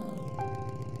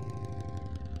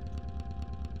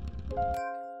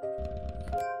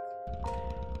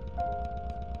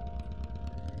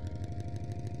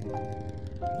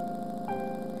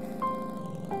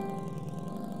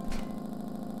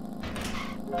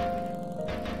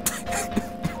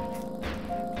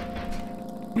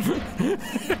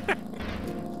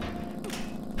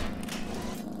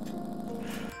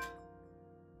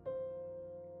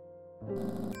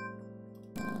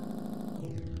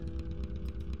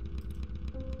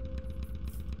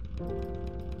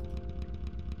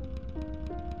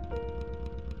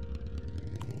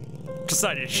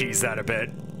 Decided to cheese that a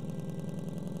bit.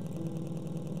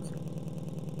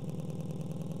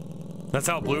 That's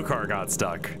how Blue Car got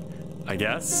stuck, I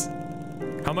guess.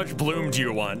 How much bloom do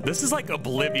you want? This is like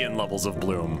Oblivion levels of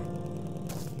bloom.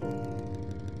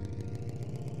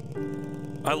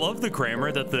 I love the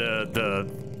Kramer that the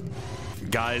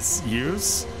guys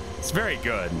use. It's very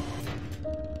good.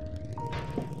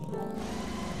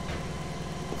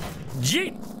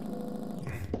 Yeet!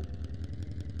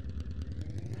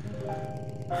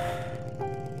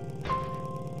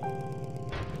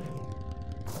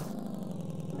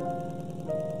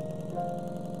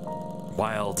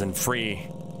 Wild and free.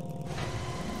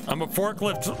 I'm a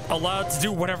forklift allowed to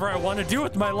do whatever I want to do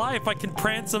with my life. I can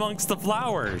prance amongst the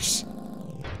flowers.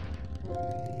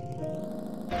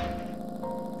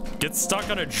 Get stuck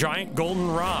on a giant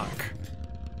golden rock.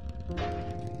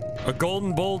 A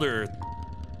golden boulder.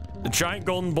 A giant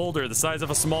golden boulder the size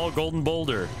of a small golden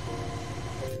boulder.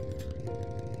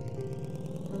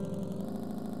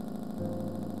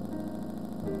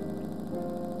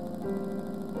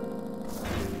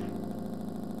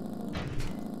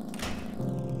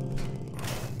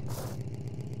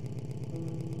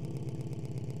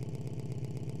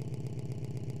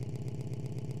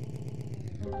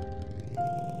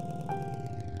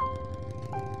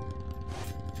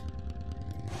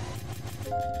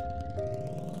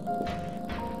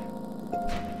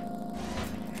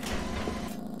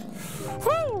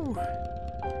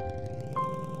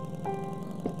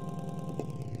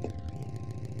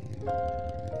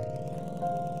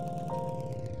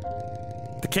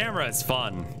 Camera is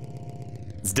fun.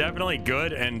 It's definitely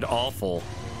good and awful.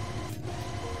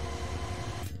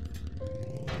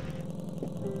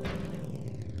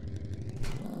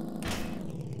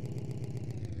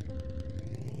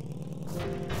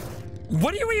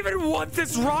 What do you even want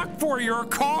this rock for? You're a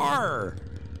car.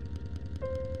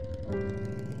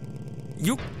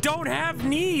 You don't have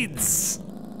needs.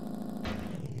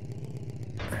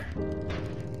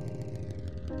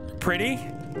 Pretty?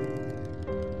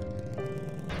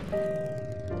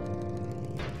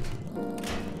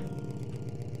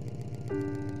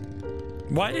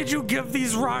 Why did you give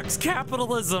these rocks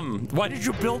capitalism? Why did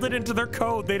you build it into their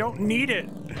code? They don't need it.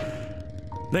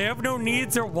 They have no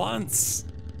needs or wants.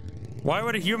 Why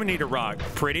would a human need a rock?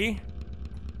 Pretty?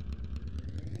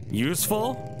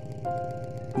 Useful?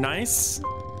 Nice?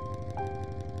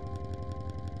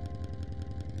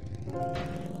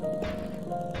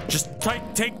 Just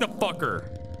take the fucker.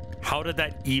 How did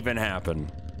that even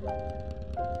happen?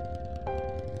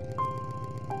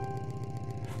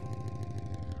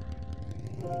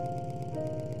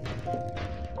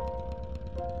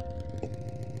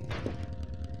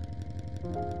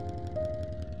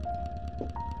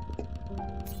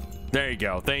 There you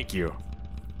go. Thank you.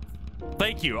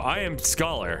 Thank you. I am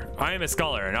scholar. I am a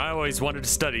scholar, and I always wanted to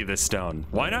study this stone.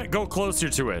 Why not go closer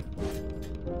to it?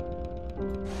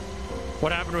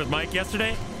 What happened with Mike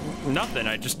yesterday? Nothing.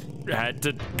 I just had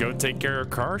to go take care of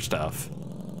car stuff.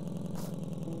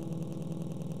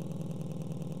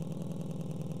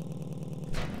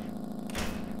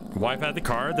 Wife had the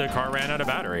car ran out of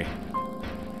battery.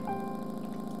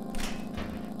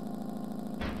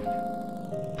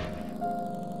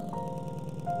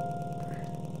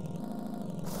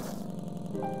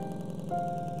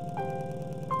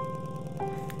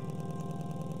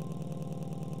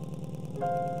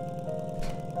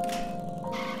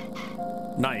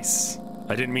 Nice.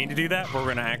 I didn't mean to do that, but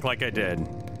we're gonna act like I did.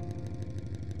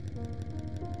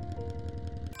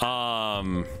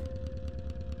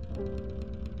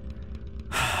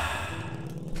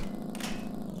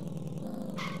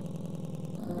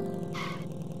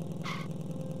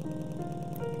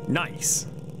 Nice.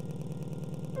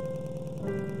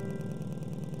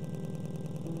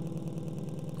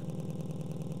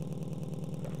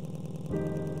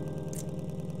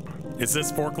 Is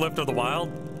this Forklift of the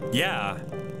Wild? Yeah.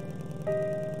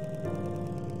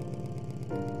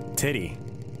 Titty.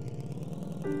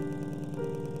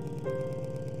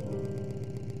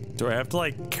 Do I have to,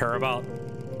 like, care about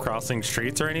crossing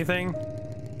streets or anything?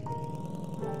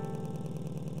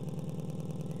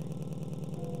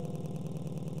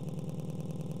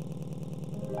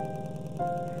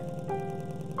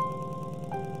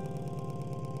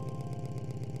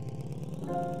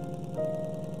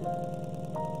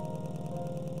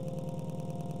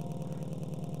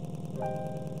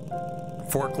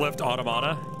 Forklift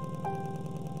automata?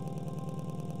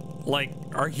 Like,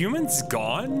 are humans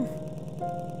gone?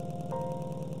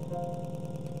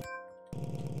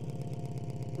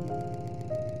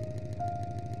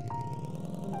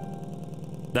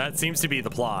 That seems to be the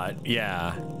plot,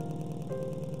 yeah.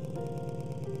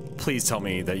 Please tell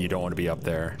me that you don't want to be up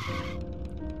there.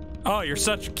 Oh, you're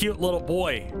such a cute little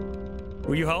boy.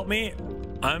 Will you help me?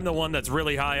 I'm the one that's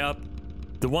really high up.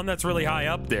 The one that's really high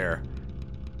up there.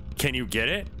 Can you get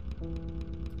it?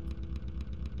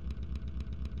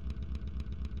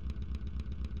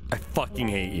 I fucking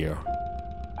hate you.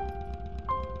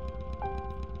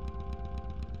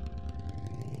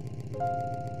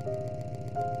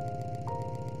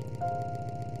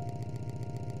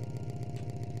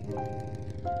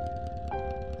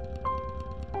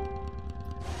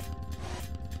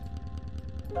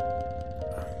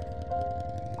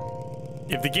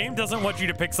 If the game doesn't want you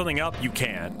to pick something up, you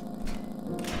can't.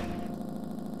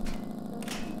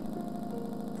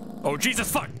 Oh,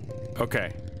 Jesus, fuck!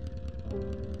 Okay.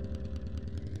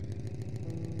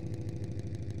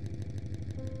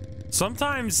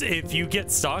 Sometimes if you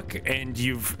get stuck and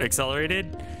you've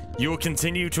accelerated, you will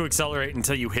continue to accelerate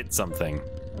until you hit something.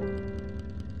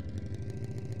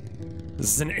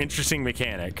 This is an interesting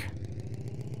mechanic.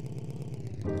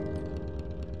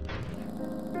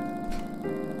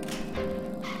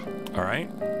 All right.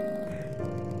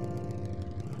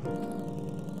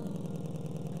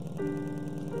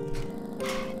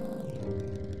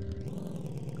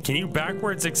 Can you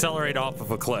backwards accelerate off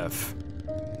of a cliff?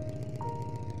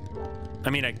 I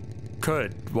mean, I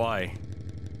could. Why?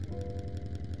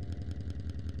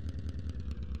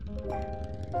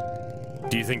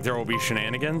 Do you think there will be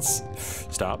shenanigans?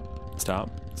 Stop. Stop.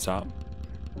 Stop.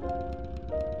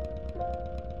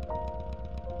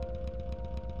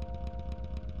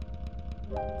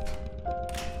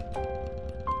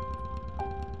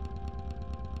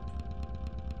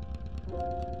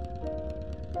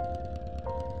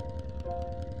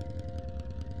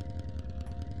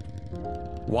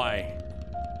 Why?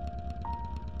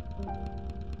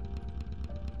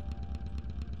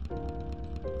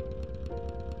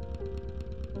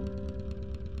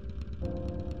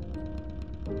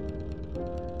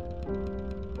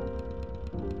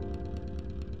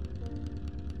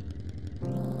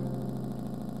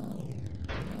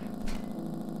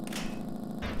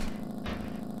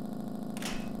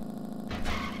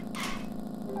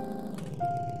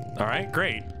 All right,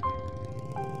 great.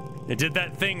 It did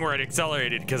that thing where it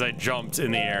accelerated because I jumped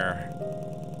in the air.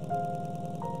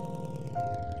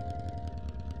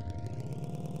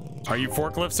 Are you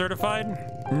forklift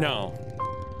certified? No.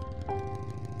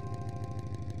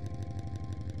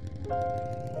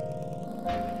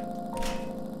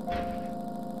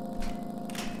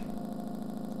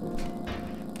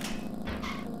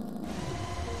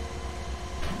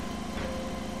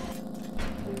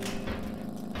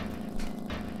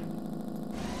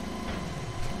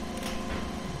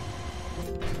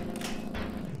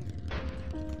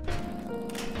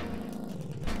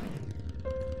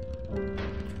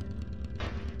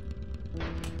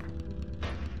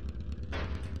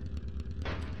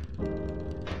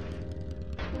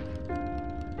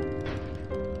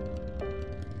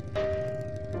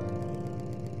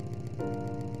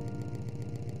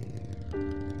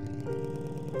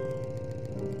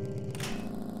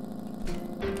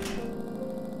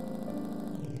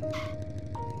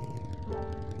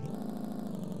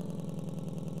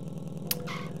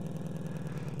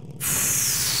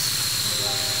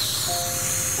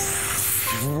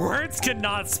 Words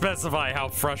cannot specify how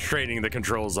frustrating the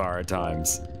controls are at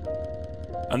times.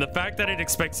 And the fact that it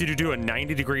expects you to do a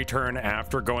 90-degree turn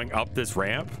after going up this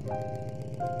ramp,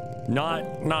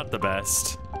 not the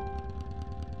best.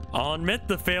 I'll admit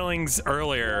the failings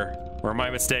earlier were my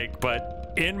mistake,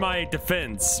 but in my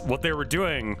defense, what they were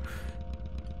doing...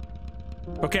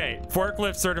 Okay,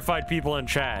 forklift certified people in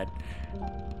chat.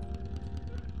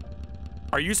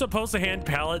 Are you supposed to hand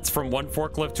pallets from one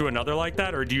forklift to another like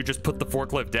that, or do you just put the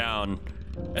forklift down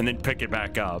and then pick it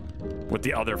back up with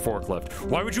the other forklift?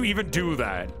 Why would you even do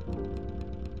that?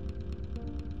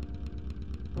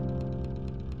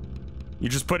 You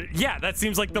just put it. Yeah, that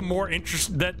seems like the more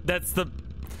interest. That's the.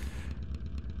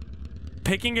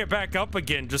 Picking it back up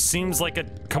again just seems like a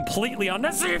completely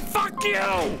unnecessary. Fuck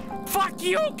you! Fuck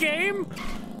you, game!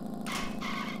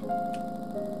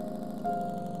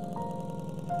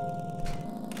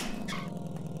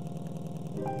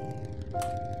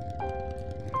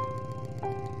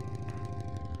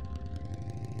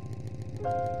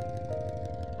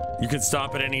 You can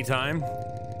stop at any time.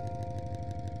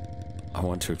 I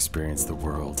want to experience the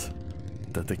world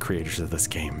that the creators of this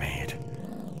game made.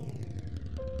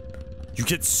 You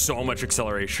get so much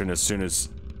acceleration as soon as...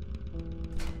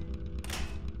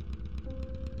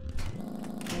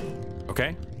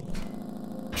 Okay.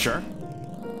 Sure.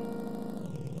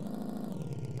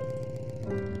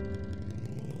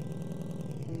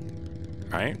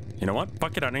 Alright. You know what?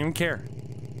 Fuck it. I don't even care.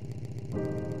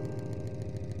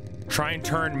 Try and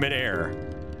turn midair.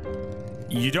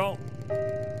 You don't...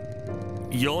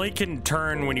 You only can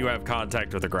turn when you have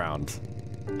contact with the ground.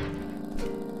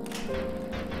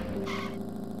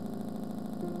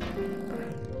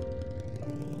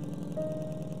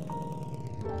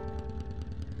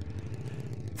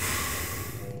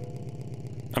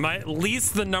 Am I at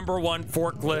least the #1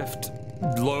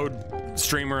 forklift load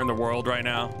streamer in the world right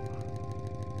now?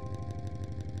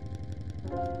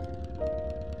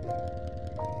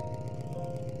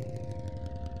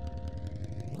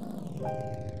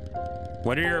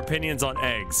 What are your opinions on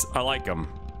eggs? I like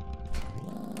them.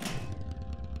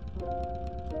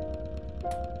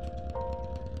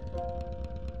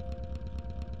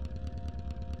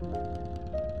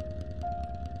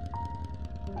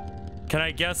 Can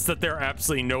I guess that there are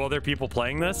absolutely no other people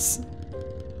playing this?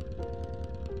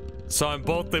 So I'm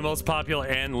both the most popular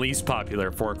and least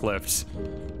popular forklift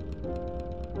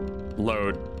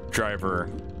load driver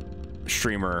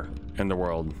streamer in the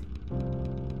world.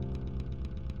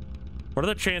 What are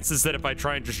the chances that if I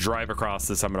try and just drive across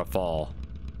this, I'm gonna fall?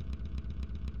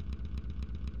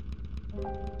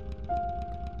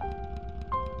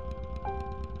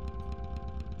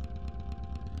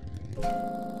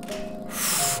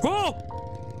 Oh!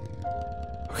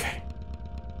 Okay.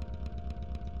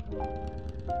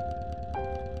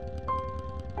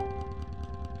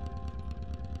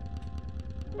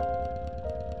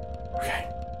 Okay.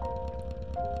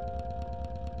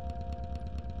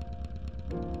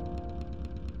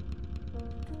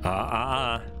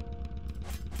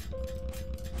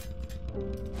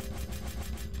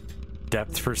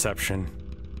 Depth perception.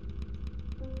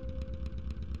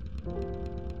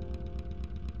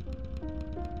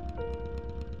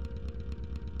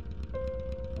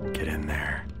 Get in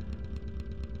there.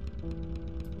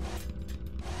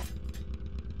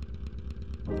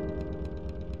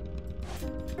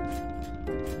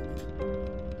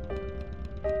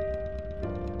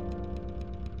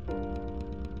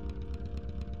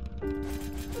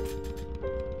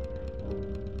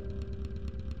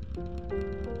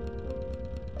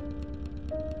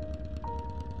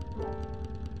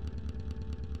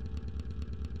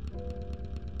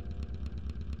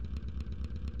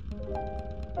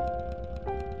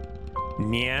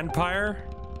 Empire?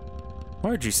 Why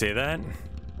would you say that?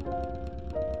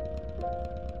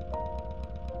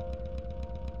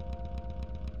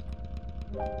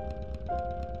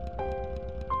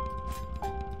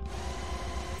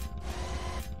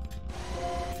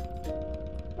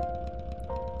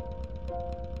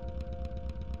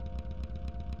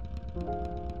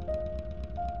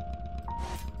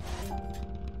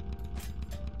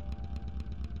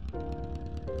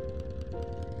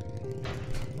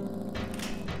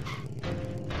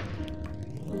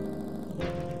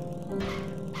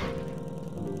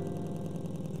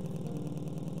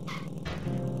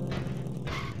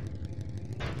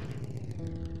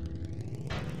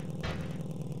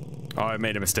 Oh, I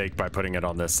made a mistake by putting it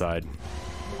on this side.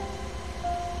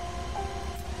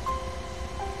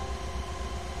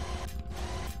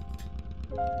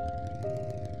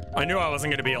 I knew I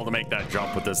wasn't going to be able to make that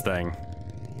jump with this thing.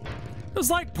 It was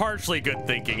like partially good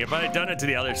thinking if I had done it to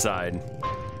the other side.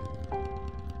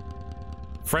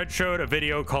 Fred showed a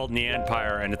video called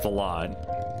Neanpire and it's a lot.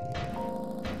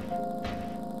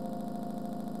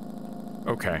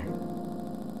 Okay.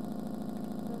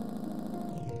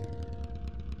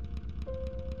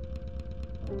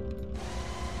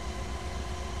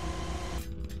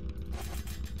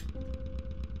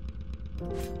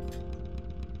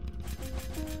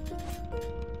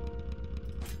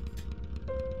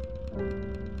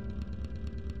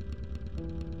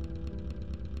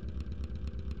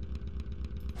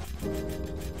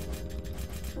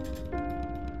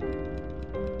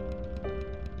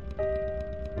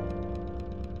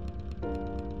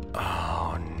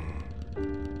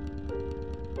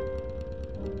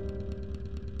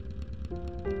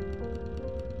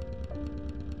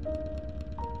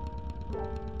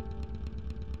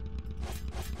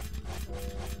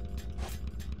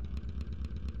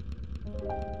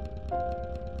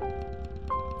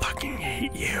 Fucking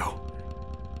hate you.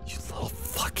 You little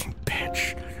fucking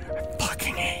bitch. I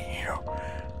fucking hate you.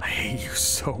 I hate you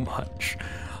so much.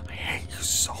 I hate you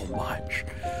so much.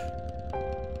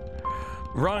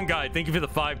 Wrong guy, thank you for the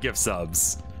 5 gift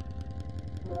subs.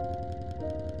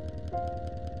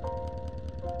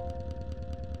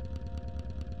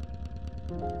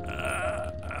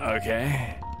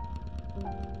 Okay.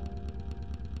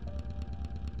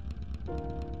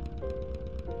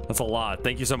 That's a lot.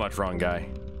 Thank you so much, wrong guy.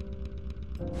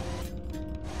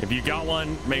 If you got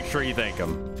one, make sure you thank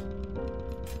him.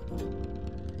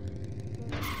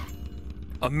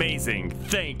 Amazing.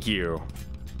 Thank you.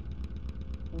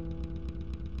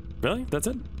 Really? That's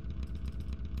it?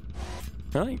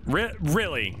 Really?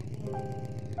 Really?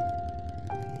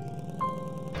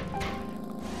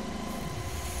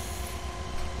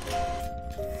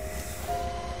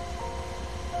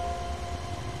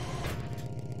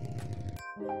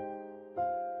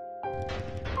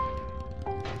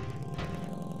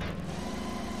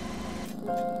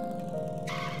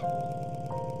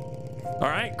 All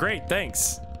right, great,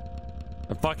 thanks.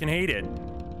 I fucking hate it.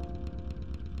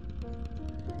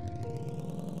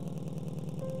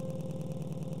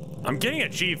 I'm getting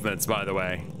achievements, by the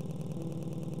way.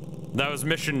 That was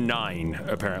mission 9,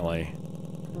 apparently.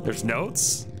 There's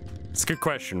notes? It's a good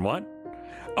question. What?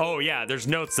 Oh, yeah, there's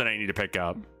notes that I need to pick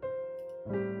up.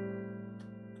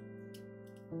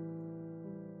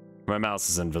 My mouse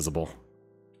is invisible.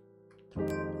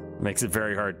 Makes it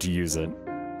very hard to use it.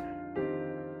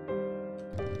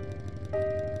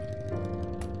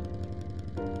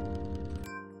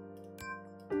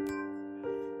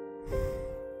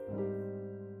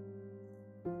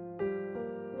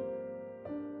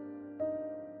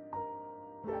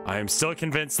 I am still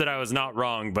convinced that I was not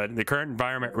wrong, but the current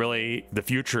environment really the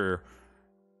future?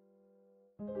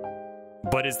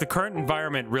 But is the current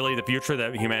environment really the future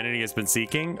that humanity has been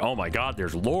seeking? Oh my god,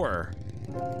 there's lore.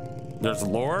 There's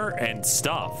lore and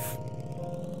stuff.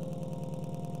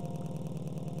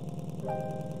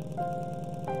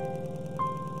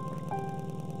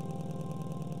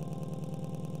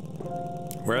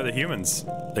 Where are the humans?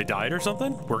 They died or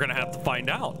something? We're gonna have to find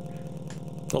out.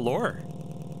 The lore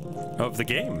of the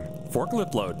game.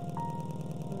 Forklift load.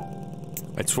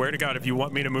 I swear to God, if you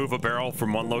want me to move a barrel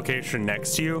from one location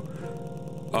next to you...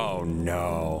 Oh,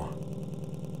 no.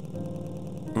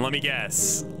 Let me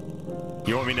guess.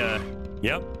 You want me to...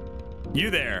 Yep.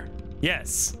 You there.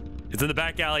 Yes. It's in the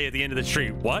back alley at the end of the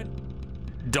street. What?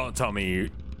 Don't tell me you...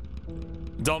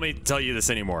 Don't let me tell you this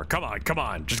anymore. Come on, come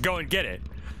on. Just go and get it.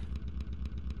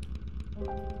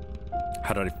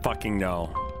 How did I fucking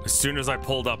know? As soon as I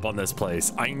pulled up on this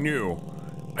place, I knew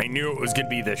it was gonna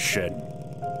be this shit.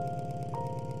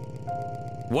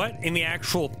 What in the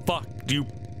actual fuck do you...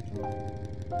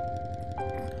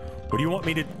 What do you want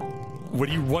me to... What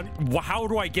do you want... How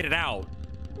do I get it out?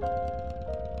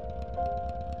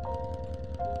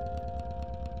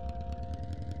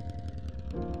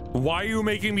 Why are you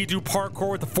making me do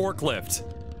parkour with the forklift?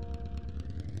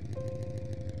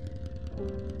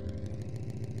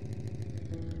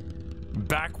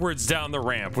 Backwards down the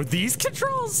ramp with these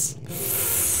controls?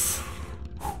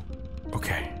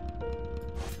 Okay.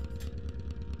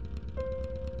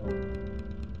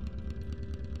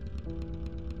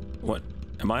 What?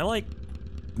 Am I like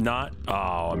not?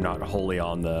 Oh, I'm not wholly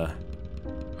on the...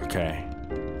 Okay.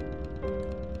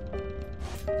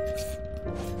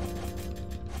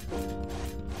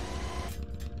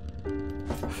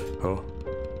 Oh.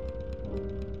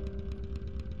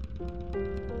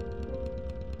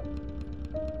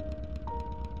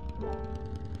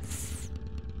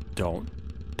 Don't.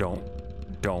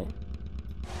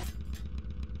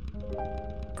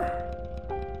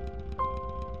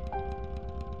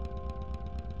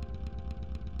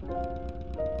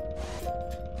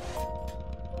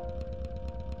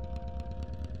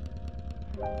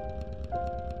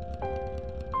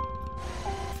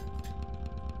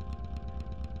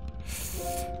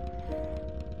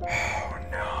 Oh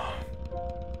no.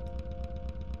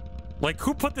 Like,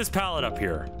 who put this pallet up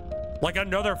here? Like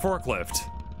another forklift.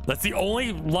 That's the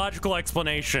only logical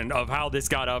explanation of how this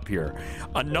got up here.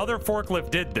 Another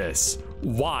forklift did this.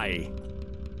 Why?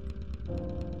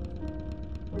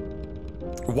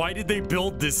 Why did they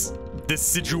build this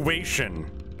situation?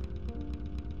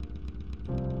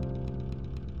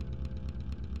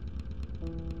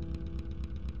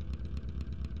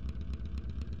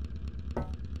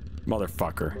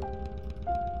 Motherfucker.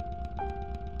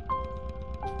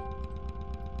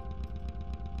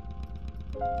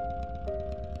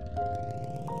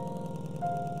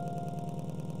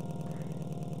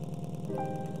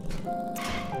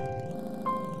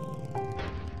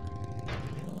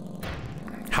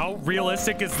 How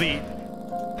realistic is the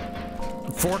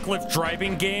forklift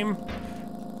driving game?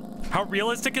 How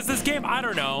realistic is this game? I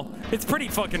don't know. It's pretty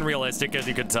fucking realistic, as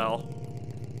you can tell.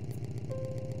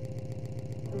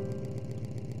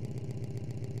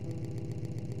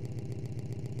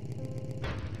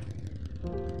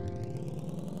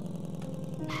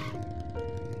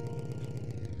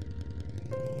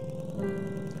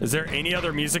 Is there any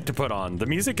other music to put on? The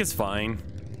music is fine.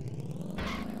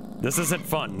 This isn't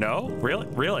fun. No? Really?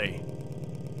 Really?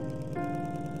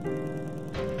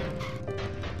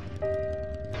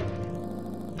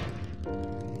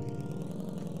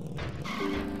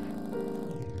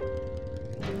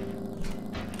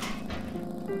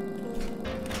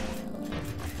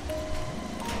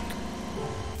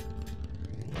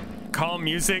 Calm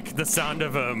music, the sound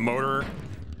of a motor,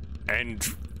 and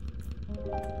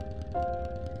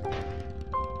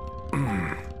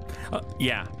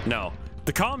yeah, no.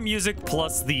 The calm music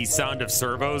plus the sound of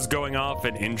servos going off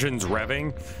and engines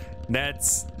revving,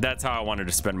 that's how I wanted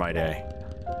to spend my day.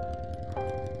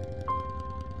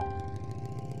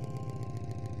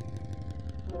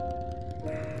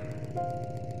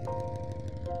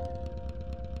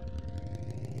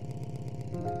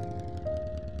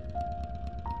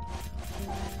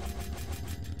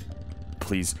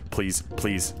 Please, please,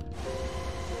 please.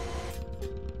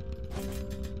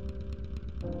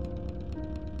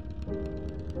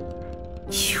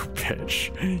 You bitch.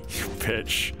 You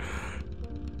bitch.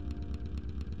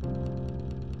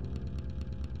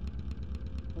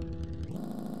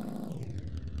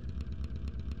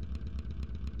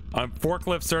 I'm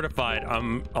forklift certified.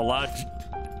 I'm allowed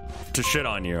to shit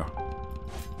on you.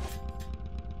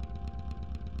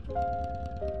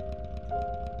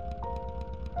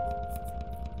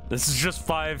 This is just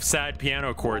 5 sad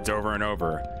piano chords over and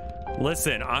over.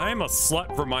 Listen, I'm a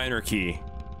slut for minor key.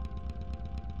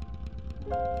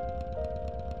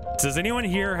 Does anyone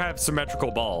here have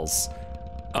symmetrical balls?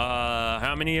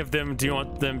 How many of them do you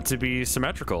want them to be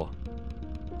symmetrical?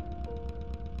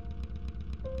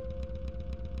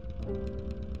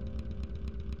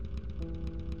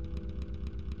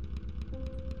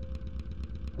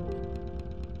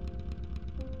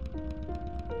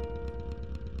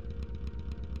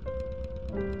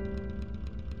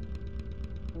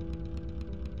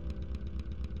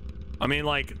 I mean,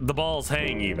 like, the balls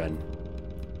hang even.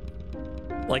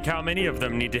 Like, how many of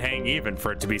them need to hang even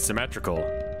for it to be symmetrical?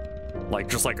 Like,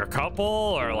 just like a couple,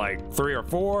 or like 3 or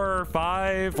 4 or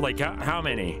 5? Like, how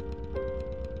many?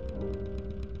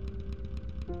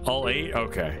 All 8?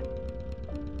 Okay.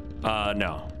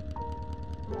 No.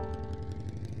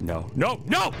 No. No!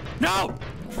 No! No!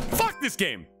 Fuck this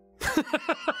game!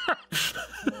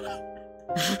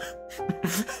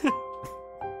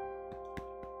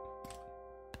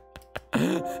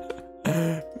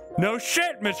 No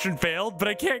shit, mission failed, but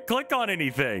I can't click on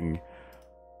anything.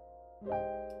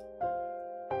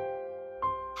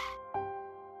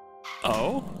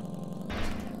 Oh?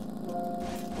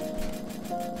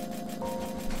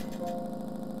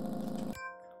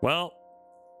 Well.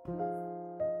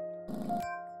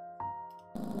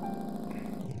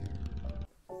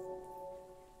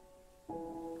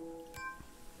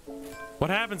 What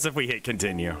happens if we hit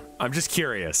continue? I'm just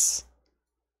curious.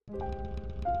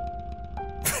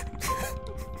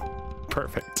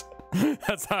 Perfect.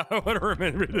 That's how I want to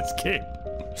remember this game.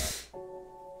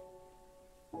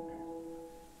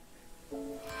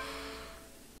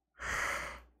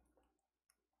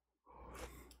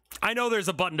 I know there's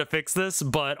a button to fix this,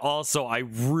 but also I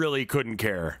really couldn't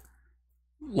care.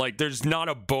 Like, there's not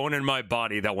a bone in my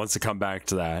body that wants to come back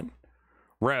to that.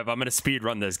 Rev, I'm gonna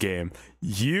speedrun this game.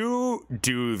 You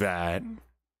do that.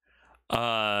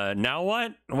 Now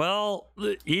what? Well,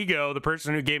 Ego, the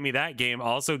person who gave me that game,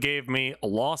 also gave me a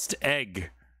Lost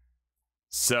Egg.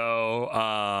 So,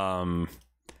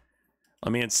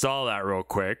 let me install that real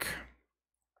quick.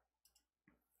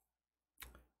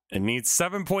 It needs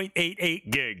 7.88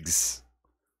 gigs,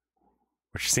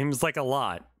 which seems like a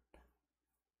lot.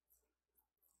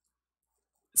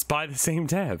 It's by the same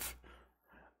dev.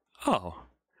 Oh.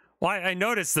 Well, I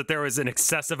noticed that there was an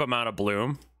excessive amount of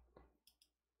bloom.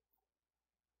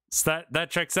 So that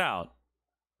checks out.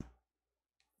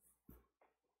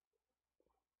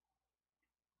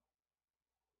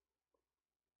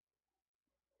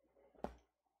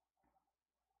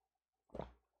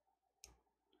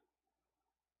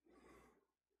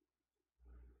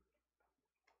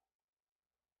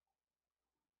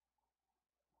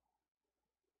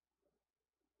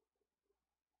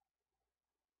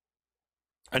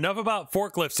 Enough about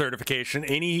forklift certification.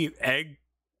 Any egg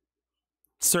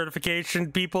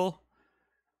certification people?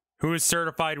 Who is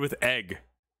certified with egg?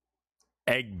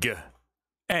 Egg.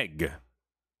 Egg.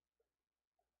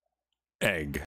 Egg.